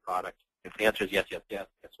integrated with my product? If the answer is yes, yes, yes,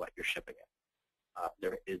 guess what? You're shipping it.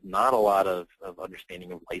 There is not a lot of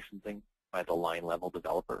understanding of licensing by the line level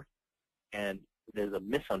developer, and there's a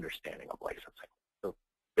misunderstanding of licensing. So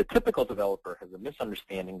the typical developer has a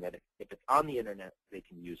misunderstanding that if it's on the internet, they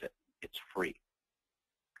can use it. It's free.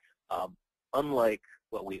 Unlike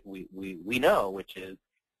what we know, which is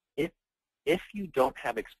if you don't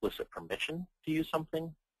have explicit permission to use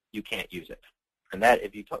something, you can't use it. And that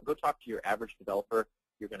if you go talk to your average developer,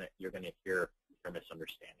 you're gonna hear your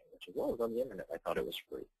misunderstanding, which is, well, it was on the internet. I thought it was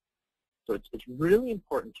free. So it's really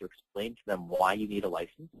important to explain to them why you need a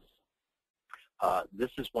license. This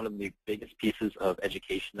is one of the biggest pieces of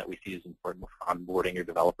education that we see is important for onboarding your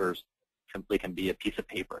developers. Simply can be a piece of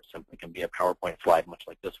paper. It simply can be a PowerPoint slide, much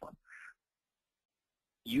like this one.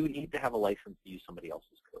 You need to have a license to use somebody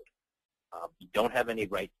else's code. You don't have any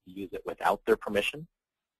right to use it without their permission.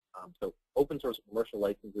 So open source commercial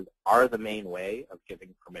licenses are the main way of giving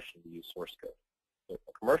permission to use source code. So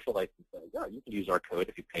a commercial license says, yeah, you can use our code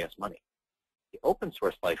if you pay us money. The open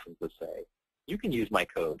source licenses say, you can use my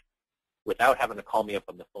code without having to call me up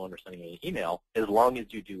on the phone or sending me an email as long as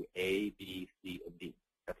you do A, B, C, and D.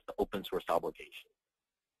 That's the open source obligation.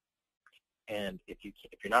 And if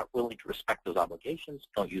you're not willing to respect those obligations,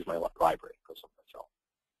 don't use my library. Go someplace else.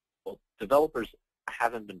 Well, developers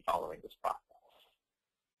haven't been following this process.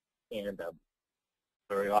 And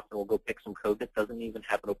very often we'll go pick some code that doesn't even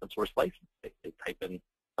have an open source license. They type in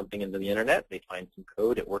something into the internet, they find some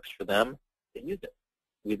code, it works for them, they use it.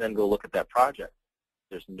 We then go look at that project.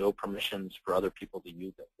 There's no permissions for other people to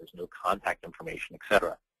use it. There's no contact information,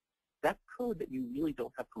 etc. That's code that you really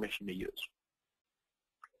don't have permission to use.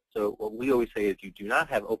 So what we always say is you do not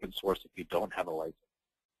have open source if you don't have a license.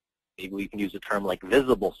 Maybe we can use a term like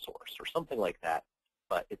visible source or something like that,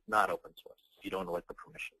 but it's not open source. You don't know what the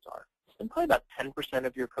permissions are. And probably about 10%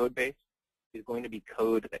 of your code base is going to be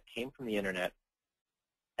code that came from the internet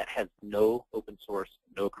that has no open source,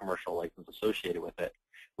 no commercial license associated with it,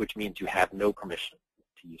 which means you have no permission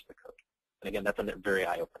to use the code. And again, that's a very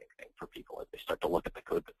eye-opening thing for people as they start to look at the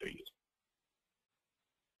code that they're using.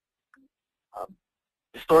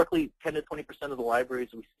 Historically, 10 to 20% of the libraries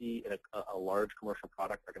we see in a large commercial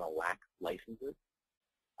product are going to lack licenses,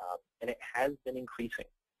 and it has been increasing.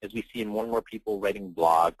 As we see more and more people writing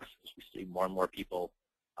blogs, as we see more and more people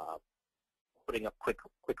putting up quick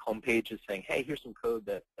home pages saying, hey, here's some code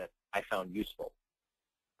that I found useful.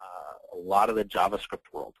 A lot of the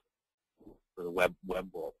JavaScript world, or the web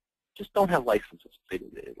world, just don't have licenses.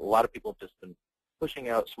 A lot of people have just been pushing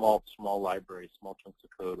out small libraries, small chunks of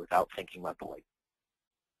code without thinking about the license.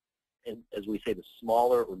 And as we say, the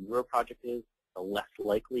smaller or newer a project is, the less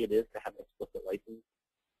likely it is to have an explicit license.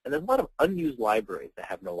 And there's a lot of unused libraries that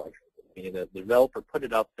have no license. Meaning the developer put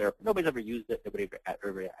it out there, but nobody's ever used it, nobody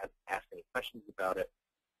ever asked any questions about it.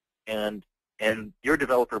 And your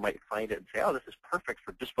developer might find it and say, oh, this is perfect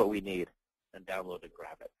for just what we need, and download and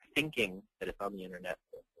grab it, thinking that it's on the internet.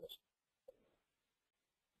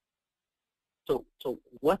 So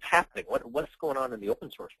what's happening? What's going on in the open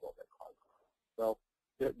source world? Well,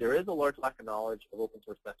 there is a large lack of knowledge of open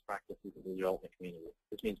source best practices in the development community.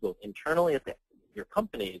 This means both internally at your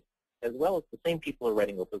companies, as well as the same people are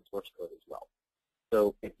writing open source code as well.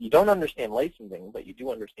 So if you don't understand licensing, but you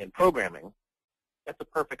do understand programming, that's a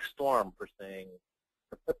perfect storm for saying,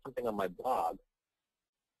 I put something on my blog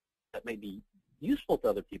that may be useful to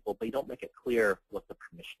other people, but you don't make it clear what the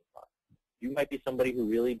permissions are. You might be somebody who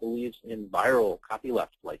really believes in viral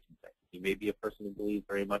copyleft licensing. You may be a person who believes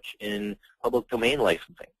very much in public domain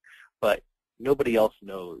licensing, but nobody else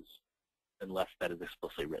knows unless that is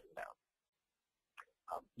explicitly written down.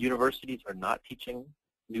 Universities are not teaching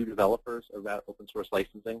new developers about open source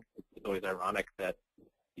licensing. It's always ironic that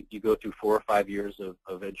you go through 4 or 5 years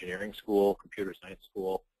of engineering school, computer science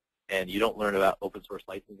school, and you don't learn about open source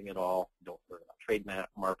licensing at all. You don't learn about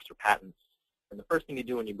trademarks or patents. And the first thing you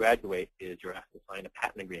do when you graduate is you're asked to sign a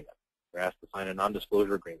patent agreement. You're asked to sign a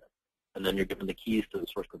non-disclosure agreement. And then you're given the keys to the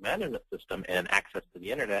source code management system and access to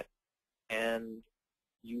the internet. And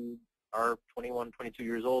you are 21, 22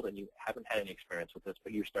 years old, and you haven't had any experience with this,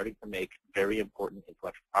 but you're starting to make very important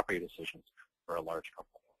intellectual property decisions for a large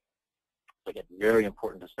company. So again, very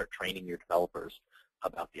important to start training your developers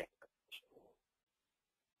about the expectations.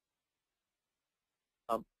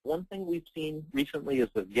 One thing we've seen recently is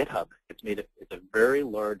with GitHub. It's a very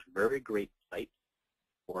large, very great site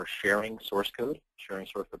for sharing source code, sharing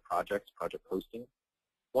source code projects, project posting.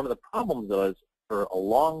 One of the problems was, for a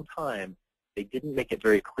long time, they didn't make it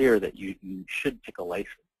very clear that you should pick a license.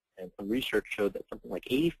 And some research showed that something like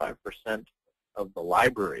 85% of the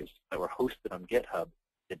libraries that were hosted on GitHub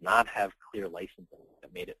did not have clear licensing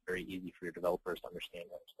that made it very easy for your developers to understand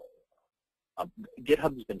what was going on.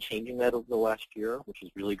 GitHub has been changing that over the last year, which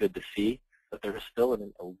is really good to see, but there is still a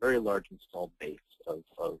very large installed base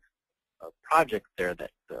of projects there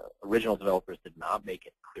that the original developers did not make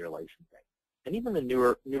it clear licensing. And even the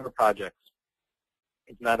newer projects,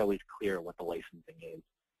 it's not always clear what the licensing is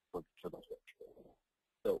for those works.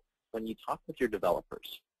 So when you talk with your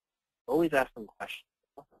developers, always ask them questions.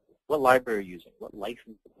 What library are you using? What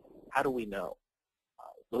license? How do we know?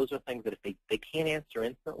 Those are things that if they can't answer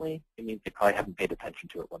instantly, it means they probably haven't paid attention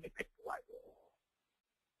to it when they picked the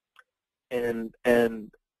library.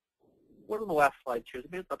 And one of the last slides here is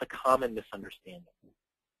about the common misunderstanding.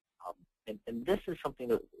 And this is something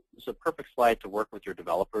that is a perfect slide to work with your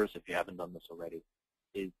developers if you haven't done this already,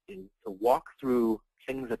 is to walk through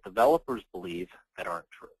things that developers believe that aren't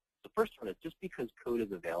true. The first one is just because code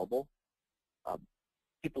is available,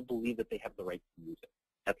 people believe that they have the right to use it.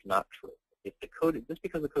 That's not true. If the code, just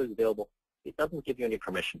because the code is available, it doesn't give you any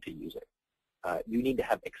permission to use it. You need to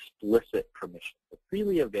have explicit permission. The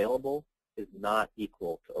freely available is not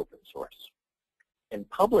equal to open source. And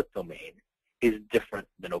public domain is different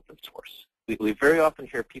than open source. We very often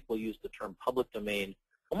hear people use the term public domain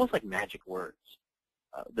almost like magic words.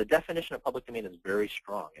 The definition of public domain is very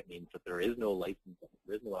strong. It means that there is no license,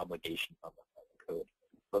 there is no obligation on the code.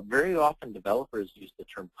 But very often developers use the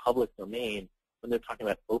term public domain when they're talking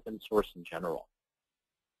about open source in general.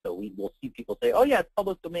 So we will see people say, oh yeah, it's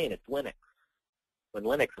public domain, it's Linux. When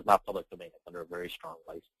Linux is not public domain, it's under a very strong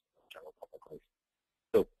license, general public license.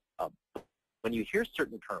 So when you hear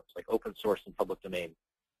certain terms like open source and public domain,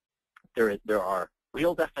 there are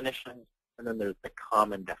real definitions, and then there's the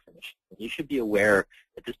common definition. And you should be aware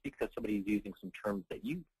that just because somebody is using some terms that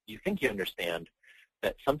you think you understand,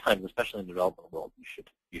 that sometimes, especially in the development world,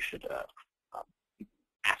 you should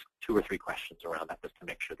ask 2 or 3 questions around that just to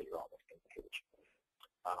make sure that you're on the same page.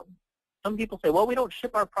 Some people say, well, we don't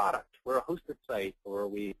ship our product. We're a hosted site, or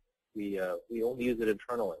we only use it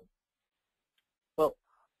internally. Well,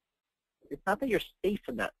 it's not that you're safe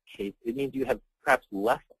in that case. It means you have perhaps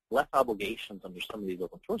less obligations under some of these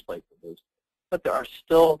open source licenses, but there are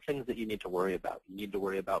still things that you need to worry about. You need to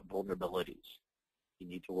worry about vulnerabilities. You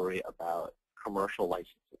need to worry about commercial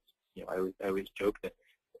licenses. You know, I always joke that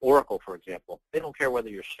Oracle, for example, they don't care whether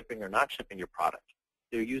you're shipping or not shipping your product.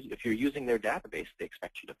 If you're using their database, they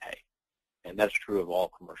expect you to pay, and that's true of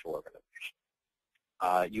all commercial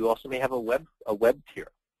organizations. You also may have a web tier.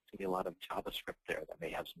 There's going to be a lot of JavaScript there that may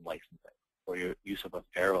have some licensing, or your use of a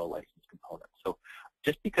Pharo license component. So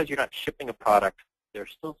just because you're not shipping a product, there are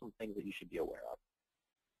still some things that you should be aware of.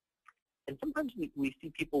 And sometimes we see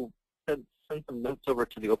people send some notes over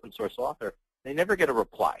to the open source author. They never get a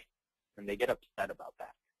reply, and they get upset about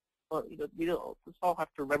that. Well, let's all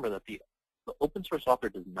have to remember that the open source author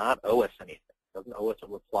does not owe us anything. Doesn't owe us a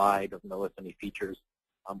reply, doesn't owe us any features.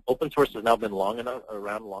 Open source has now been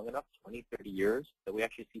around long enough, 20, 30 years, that we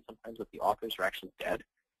actually see sometimes that the authors are actually dead,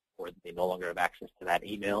 or they no longer have access to that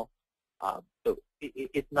email. So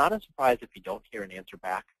it's not a surprise if you don't hear an answer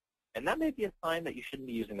back. And that may be a sign that you shouldn't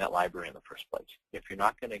be using that library in the first place. If you're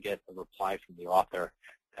not going to get a reply from the author,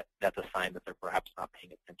 that's a sign that they're perhaps not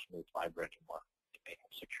paying attention to this library anymore. They may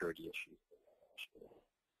have security issues.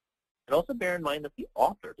 And also bear in mind that the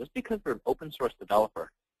author, just because they're an open source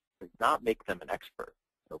developer, does not make them an expert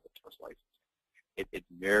in open source licensing. It's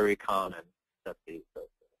very common that the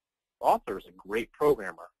author is a great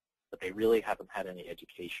programmer, but they really haven't had any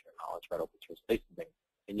education or knowledge about open source licensing.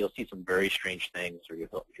 And you'll see some very strange things, or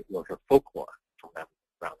you'll hear folklore from them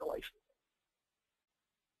around the license.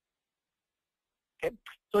 Okay,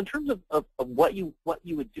 so in terms of what you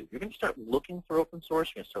would do, you're going to start looking for open source,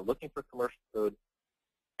 you're going to start looking for commercial code,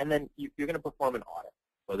 and then you're going to perform an audit.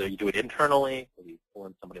 Whether you do it internally, or you pull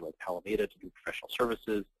in somebody like Palamida to do professional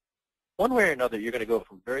services, one way or another, you're going to go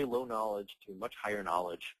from very low knowledge to much higher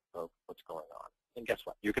knowledge of what's going on. And guess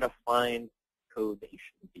what? You're going to find code that you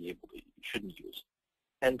shouldn't use.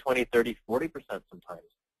 10, 20, 30, 40% sometimes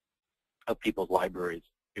of people's libraries,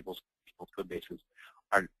 people's code bases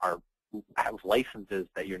have licenses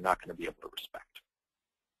that you're not going to be able to respect.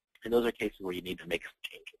 And those are cases where you need to make some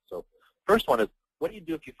changes. So first one is, what do you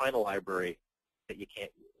do if you find a library that you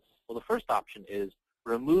can't use? Well, the first option is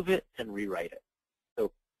remove it and rewrite it.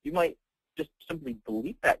 So you might just simply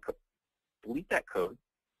delete that code,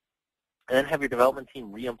 and then have your development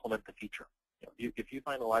team re-implement the feature. If you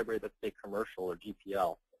find a library that's, say, commercial or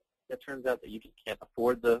GPL, it turns out that you just can't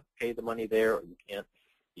afford to pay the money there, or you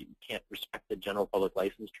can't respect the general public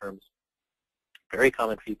license terms. Very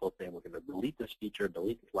common people say, we're going to delete this feature,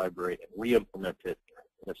 delete this library, and re-implement it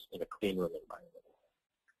in a clean room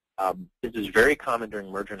environment. This is very common during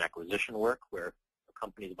merger and acquisition work, where a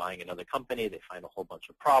company is buying another company, they find a whole bunch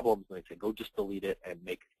of problems, and they say, go just delete it and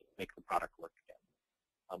make the product work again.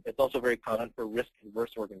 It's also very common for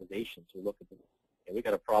risk-averse organizations who look at this. Okay, we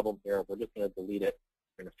got a problem here, we're just going to delete it,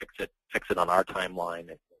 we're going to fix it on our timeline,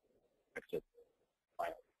 and fix it.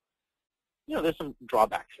 There's some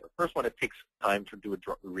drawbacks here. First one, it takes time to do a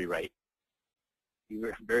rewrite.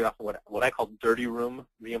 You very often what I call dirty room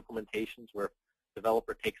re-implementations, where the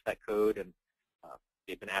developer takes that code and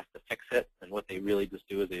they've been asked to fix it, and what they really just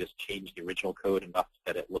do is they just change the original code enough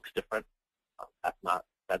that it looks different.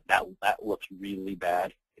 That looks really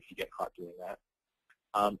bad if you get caught doing that.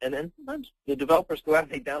 And then sometimes the developers go out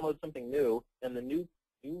and they download something new, and the new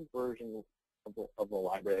version of the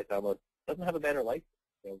library they download doesn't have a banner license.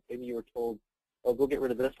 Maybe you were told, oh, go get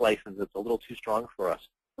rid of this license, it's a little too strong for us.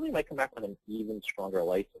 Somebody might come back with an even stronger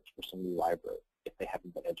license for some new library if they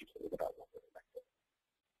haven't been educated about what they're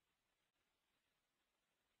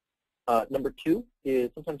expecting. Number two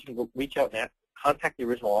is sometimes you can reach out and contact the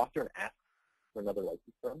original author and ask for another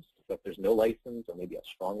license terms. So if there's no license, or maybe a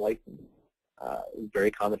strong license, it's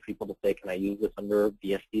very common for people to say, can I use this under a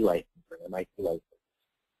BSD license or an MIT license?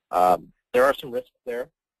 There are some risks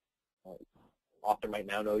there. Author might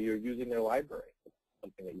now know you're using their library. It's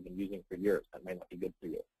something that you've been using for years. That might not be good for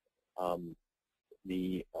you.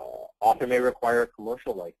 The author may require a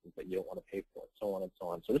commercial license that you don't want to pay for, so on and so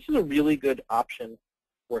on. So this is a really good option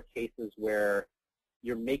for cases where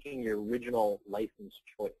you're making your original license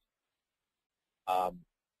choice.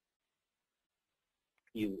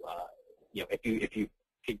 If you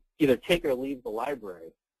either take or leave the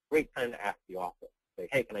library, great time to ask the author. Say,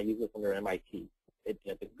 hey, can I use this under MIT? It's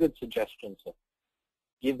a good suggestion to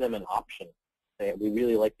give them an option. Say, we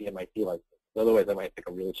really like the MIT license. Otherwise, I might pick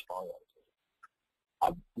a really strong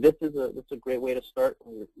license. This is a great way to start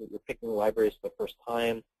when you're picking libraries for the first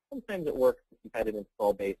time. Sometimes it works if you've had an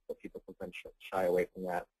install base, but people sometimes shy away from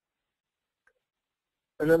that.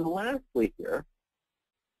 And then lastly here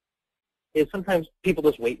is sometimes people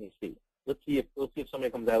just wait and see. Let's see if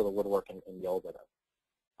somebody comes out of the woodwork and yells at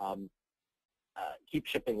us. Keep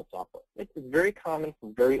shipping the software. It's very common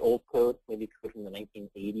for very old code, maybe code from the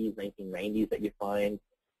 1980s, 1990s that you find.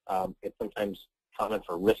 It's sometimes common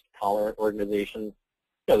for risk-tolerant organizations.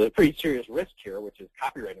 There's a pretty serious risk here, which is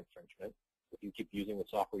copyright infringement. If you keep using the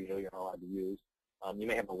software you know you're not allowed to use. You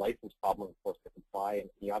may have a license problem, of course, to comply, and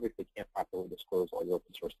you obviously can't properly disclose all your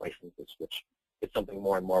open source licenses, which is something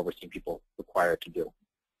more and more we're seeing people require to do.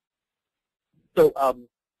 So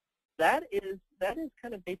that is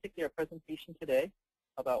kind of basically our presentation today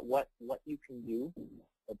about what you can do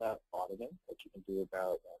about auditing, what you can do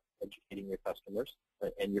about educating your customers,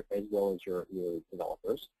 and as well as your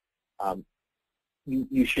developers.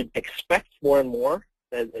 You should expect more and more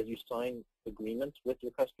as you sign agreements with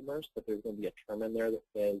your customers that there's going to be a term in there that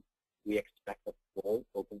says we expect a full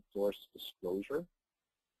open source disclosure.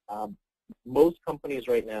 Most companies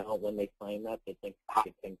right now, when they sign that, they think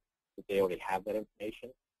that they already have that information.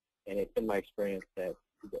 And it's been my experience that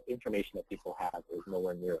the information that people have is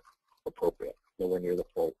nowhere near appropriate, nowhere near the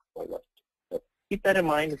full list. So keep that in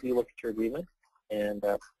mind as you look at your agreement, and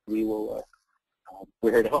we're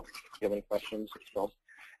here to help if you have any questions as well.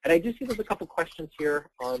 And I do see there's a couple questions here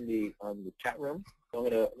on the chat room, so I'm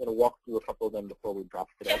going to walk through a couple of them before we drop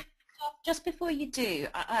today. Just before you do,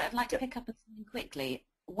 I'd like to pick up on something quickly.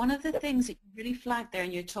 One of the things that you really flagged there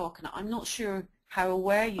in your talk, and I'm not sure how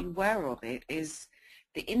aware you were of it, is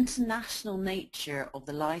the international nature of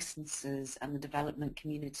the licenses and the development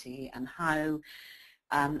community, and how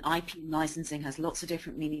IP licensing has lots of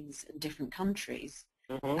different meanings in different countries.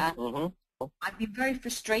 I've been very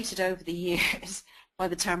frustrated over the years by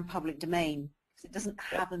the term public domain, because it doesn't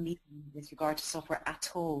have a meaning with regard to software at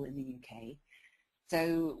all in the UK.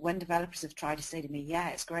 So when developers have tried to say to me, yeah,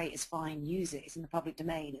 it's great, it's fine, use it, it's in the public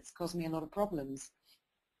domain, it's caused me a lot of problems.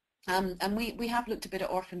 And we have looked a bit at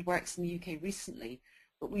orphaned works in the UK recently,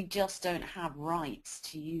 but we just don't have rights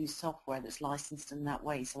to use software that's licensed in that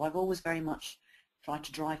way. So I've always very much tried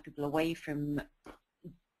to drive people away from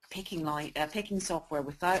picking software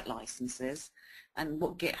without licenses, and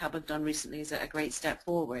what GitHub have done recently is a great step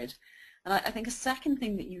forward. And I think a second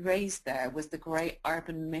thing that you raised there was the great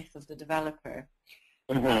urban myth of the developer.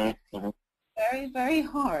 Very, very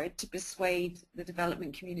hard to persuade the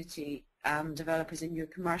development community and developers in your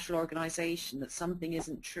commercial organization that something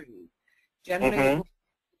isn't true. Generally,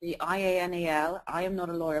 the IANAL, I am not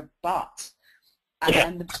a lawyer, but,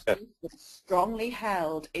 and the belief that's strongly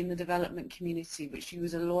held in the development community, which you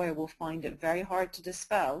as a lawyer will find it very hard to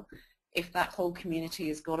dispel if that whole community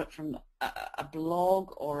has got it from a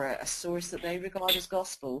blog or a source that they regard as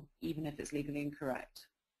gospel, even if it's legally incorrect.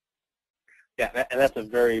 Yeah, and that's a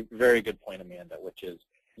very, very good point, Amanda, which is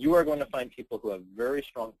you are going to find people who have very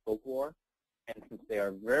strong folklore, and since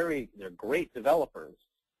they're great developers,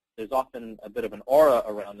 there's often a bit of an aura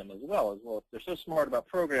around them as well. If they're so smart about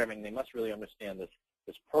programming, they must really understand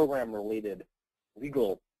this program-related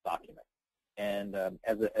legal document. And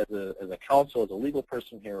as a counsel, as a legal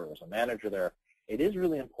person here, or as a manager there, it is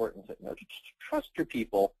really important to trust your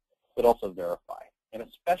people, but also verify. And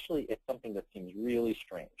especially if something that seems really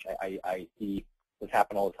strange. I see this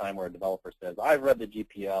happen all the time where a developer says, I've read the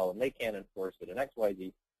GPL and they can't enforce it and X, Y,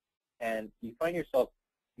 Z. And you find yourself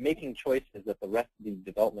making choices that the rest of the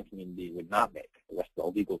development community would not make, the rest of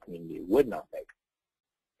the legal community would not make.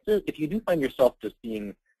 So if you do find yourself just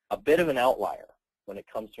being a bit of an outlier when it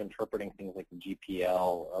comes to interpreting things like the GPL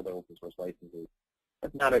or other open source licenses,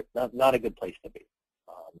 that's not a good place to be.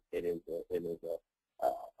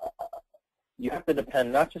 You have to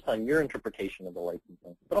depend not just on your interpretation of the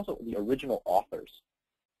licensing, but also the original author's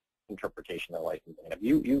interpretation of the licensing.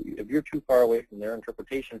 If you're too far away from their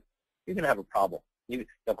interpretation, you're going to have a problem.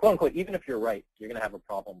 Quote unquote, even if you're right, you're going to have a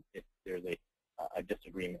problem if there's a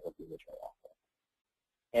disagreement with the original author.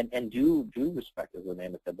 And do respect, as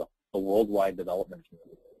Amanda said, the worldwide development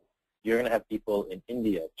community. You're going to have people in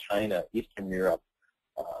India, China, Eastern Europe,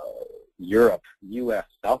 US,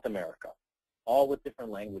 South America, all with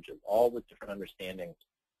different languages, all with different understandings.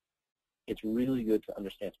 It's really good to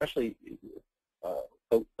understand, especially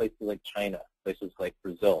places like China, places like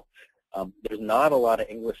Brazil. There's not a lot of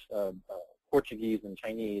English, Portuguese, and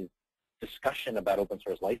Chinese discussion about open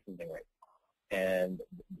source licensing right now. And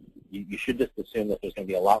you should just assume that there's going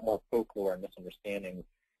to be a lot more folklore and misunderstanding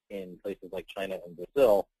in places like China and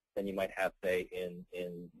Brazil than you might have, say,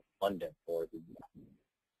 in London or the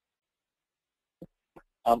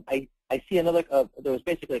US. I see another, there was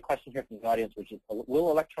basically a question here from the audience, which is,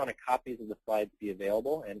 will electronic copies of the slides be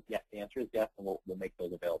available? And yes, the answer is yes, and we'll make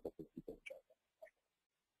those available for people to join.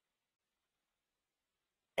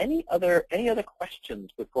 Any other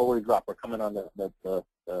questions before we drop? We're coming on the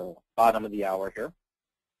bottom of the hour here.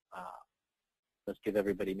 Let's give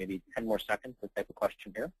everybody maybe 10 more seconds to type a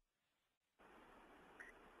question here.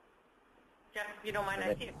 Jeff, if you don't mind,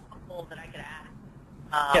 I see a couple that I could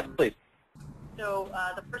ask. Yes, please. So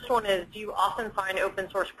the first one is, do you often find open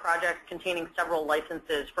source projects containing several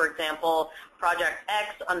licenses? For example, Project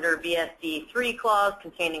X under BSD 3 clause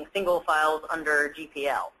containing single files under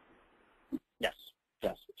GPL. Yes.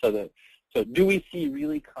 So do we see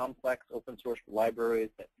really complex open source libraries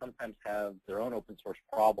that sometimes have their own open source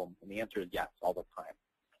problems? And the answer is yes, all the time.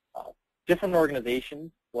 Different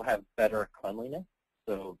organizations will have better cleanliness.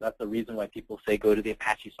 So that's the reason why people say go to the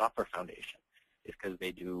Apache Software Foundation, is because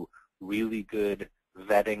they do really good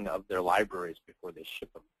vetting of their libraries before they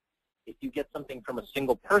ship them. If you get something from a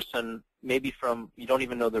single person, maybe you don't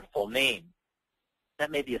even know their full name, that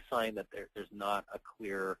may be a sign that there's not a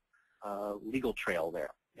clear legal trail there.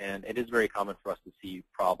 And it is very common for us to see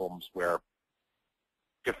problems where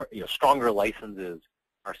stronger licenses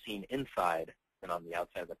are seen inside than on the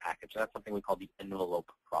outside of the package. That's something we call the envelope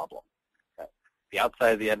problem. The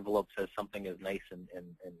outside of the envelope says something is nice and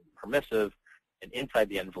permissive, and inside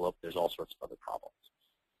the envelope there's all sorts of other problems.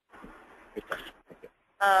 Good question. Thank you.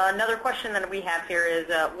 Another question that we have here is,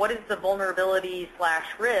 what is the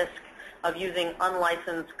vulnerability/risk of using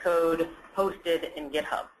unlicensed code hosted in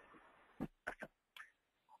GitHub?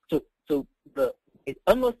 So the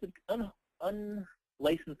unlicensed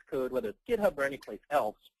licensed code, whether it's GitHub or anyplace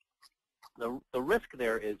else, the risk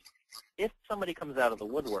there is if somebody comes out of the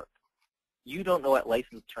woodwork, you don't know what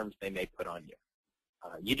license terms they may put on you.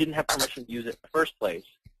 You didn't have permission to use it in the first place,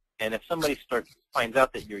 and if somebody finds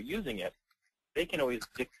out that you're using it, they can always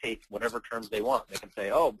dictate whatever terms they want. They can say,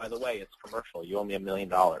 oh, by the way, it's commercial. You owe me $1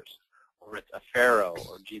 million. Or it's a Pharaoh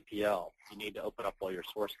or GPL. You need to open up all your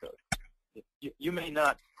source code. You may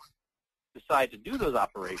not decide to do those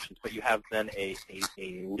operations, but you have then a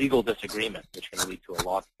legal disagreement, which can lead to a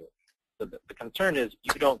lawsuit. So the concern is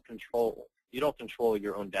you don't control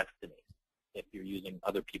your own destiny if you're using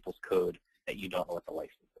other people's code that you don't know what the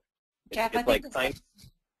license is. Jeff, it's like science.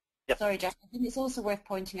 Yes. Sorry, Jeff. I think it's also worth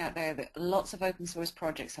pointing out there that lots of open source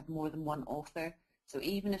projects have more than one author. So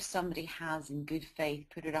even if somebody has, in good faith,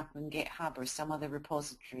 put it up on GitHub or some other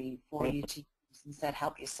repository for you to use and said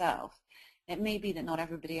help yourself, it may be that not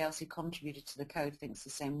everybody else who contributed to the code thinks the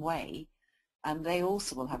same way, and they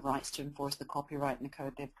also will have rights to enforce the copyright in the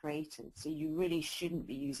code they've created. So you really shouldn't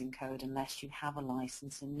be using code unless you have a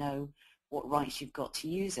license and know what rights you've got to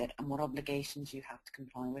use it and what obligations you have to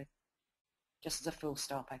comply with. Just as a full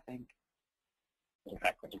stop, I think.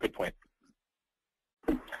 Exactly. That's a good point.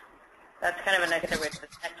 That's kind of a nice segue to the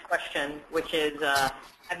next question, which is,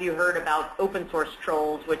 have you heard about open source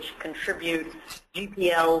trolls which contribute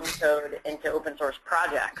GPL code into open source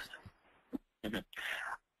projects? Mm-hmm.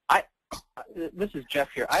 This is Jeff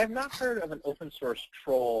here. I have not heard of an open source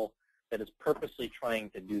troll that is purposely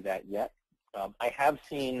trying to do that yet. I have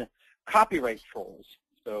seen copyright trolls,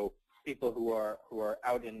 so people who are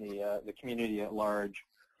out in the community at large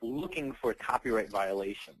looking for copyright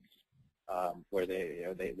violations, where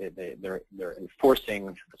they're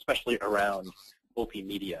enforcing, especially around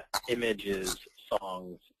multimedia, images,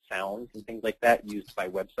 songs, sounds, and things like that used by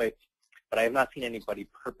websites. But I have not seen anybody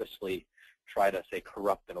purposely try to, say,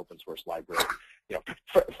 corrupt an open source library. You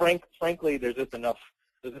know, frankly, there's just enough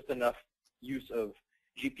use of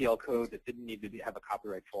GPL code that didn't need to have a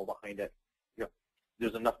copyright troll behind it. You know,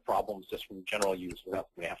 there's enough problems just from general use without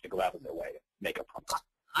they have to go out of their way to make a problem.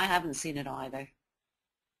 I haven't seen it either.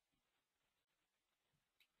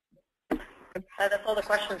 That's all the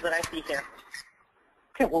questions that I see here.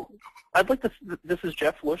 Okay, well, this is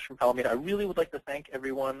Jeff Luszcz from Palamida. I really would like to thank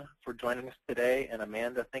everyone for joining us today. And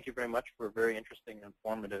Amanda, thank you very much for a very interesting and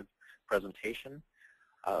informative presentation.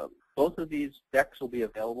 Both of these decks will be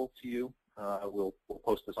available to you. We'll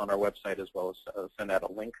post this on our website as well as send out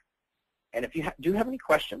a link. And if you do have any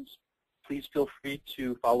questions, please feel free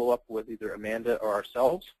to follow up with either Amanda or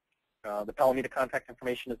ourselves. The Palamida contact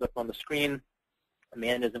information is up on the screen.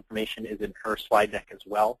 Amanda's information is in her slide deck as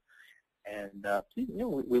well. And please,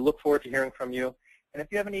 we look forward to hearing from you. And if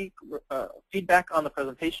you have any feedback on the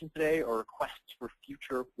presentation today or requests for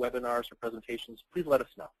future webinars or presentations, please let us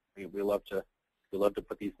know. We love to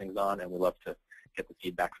put these things on, and we love to get the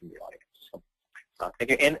feedback from the audience. So,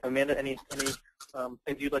 thank you. And Amanda, any things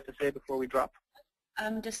you'd like to say before we drop?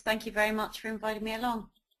 Just thank you very much for inviting me along.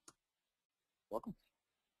 Welcome.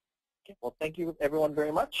 Okay, well, thank you everyone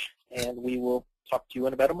very much, and we will talk to you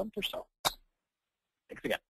in about a month or so. Thanks again.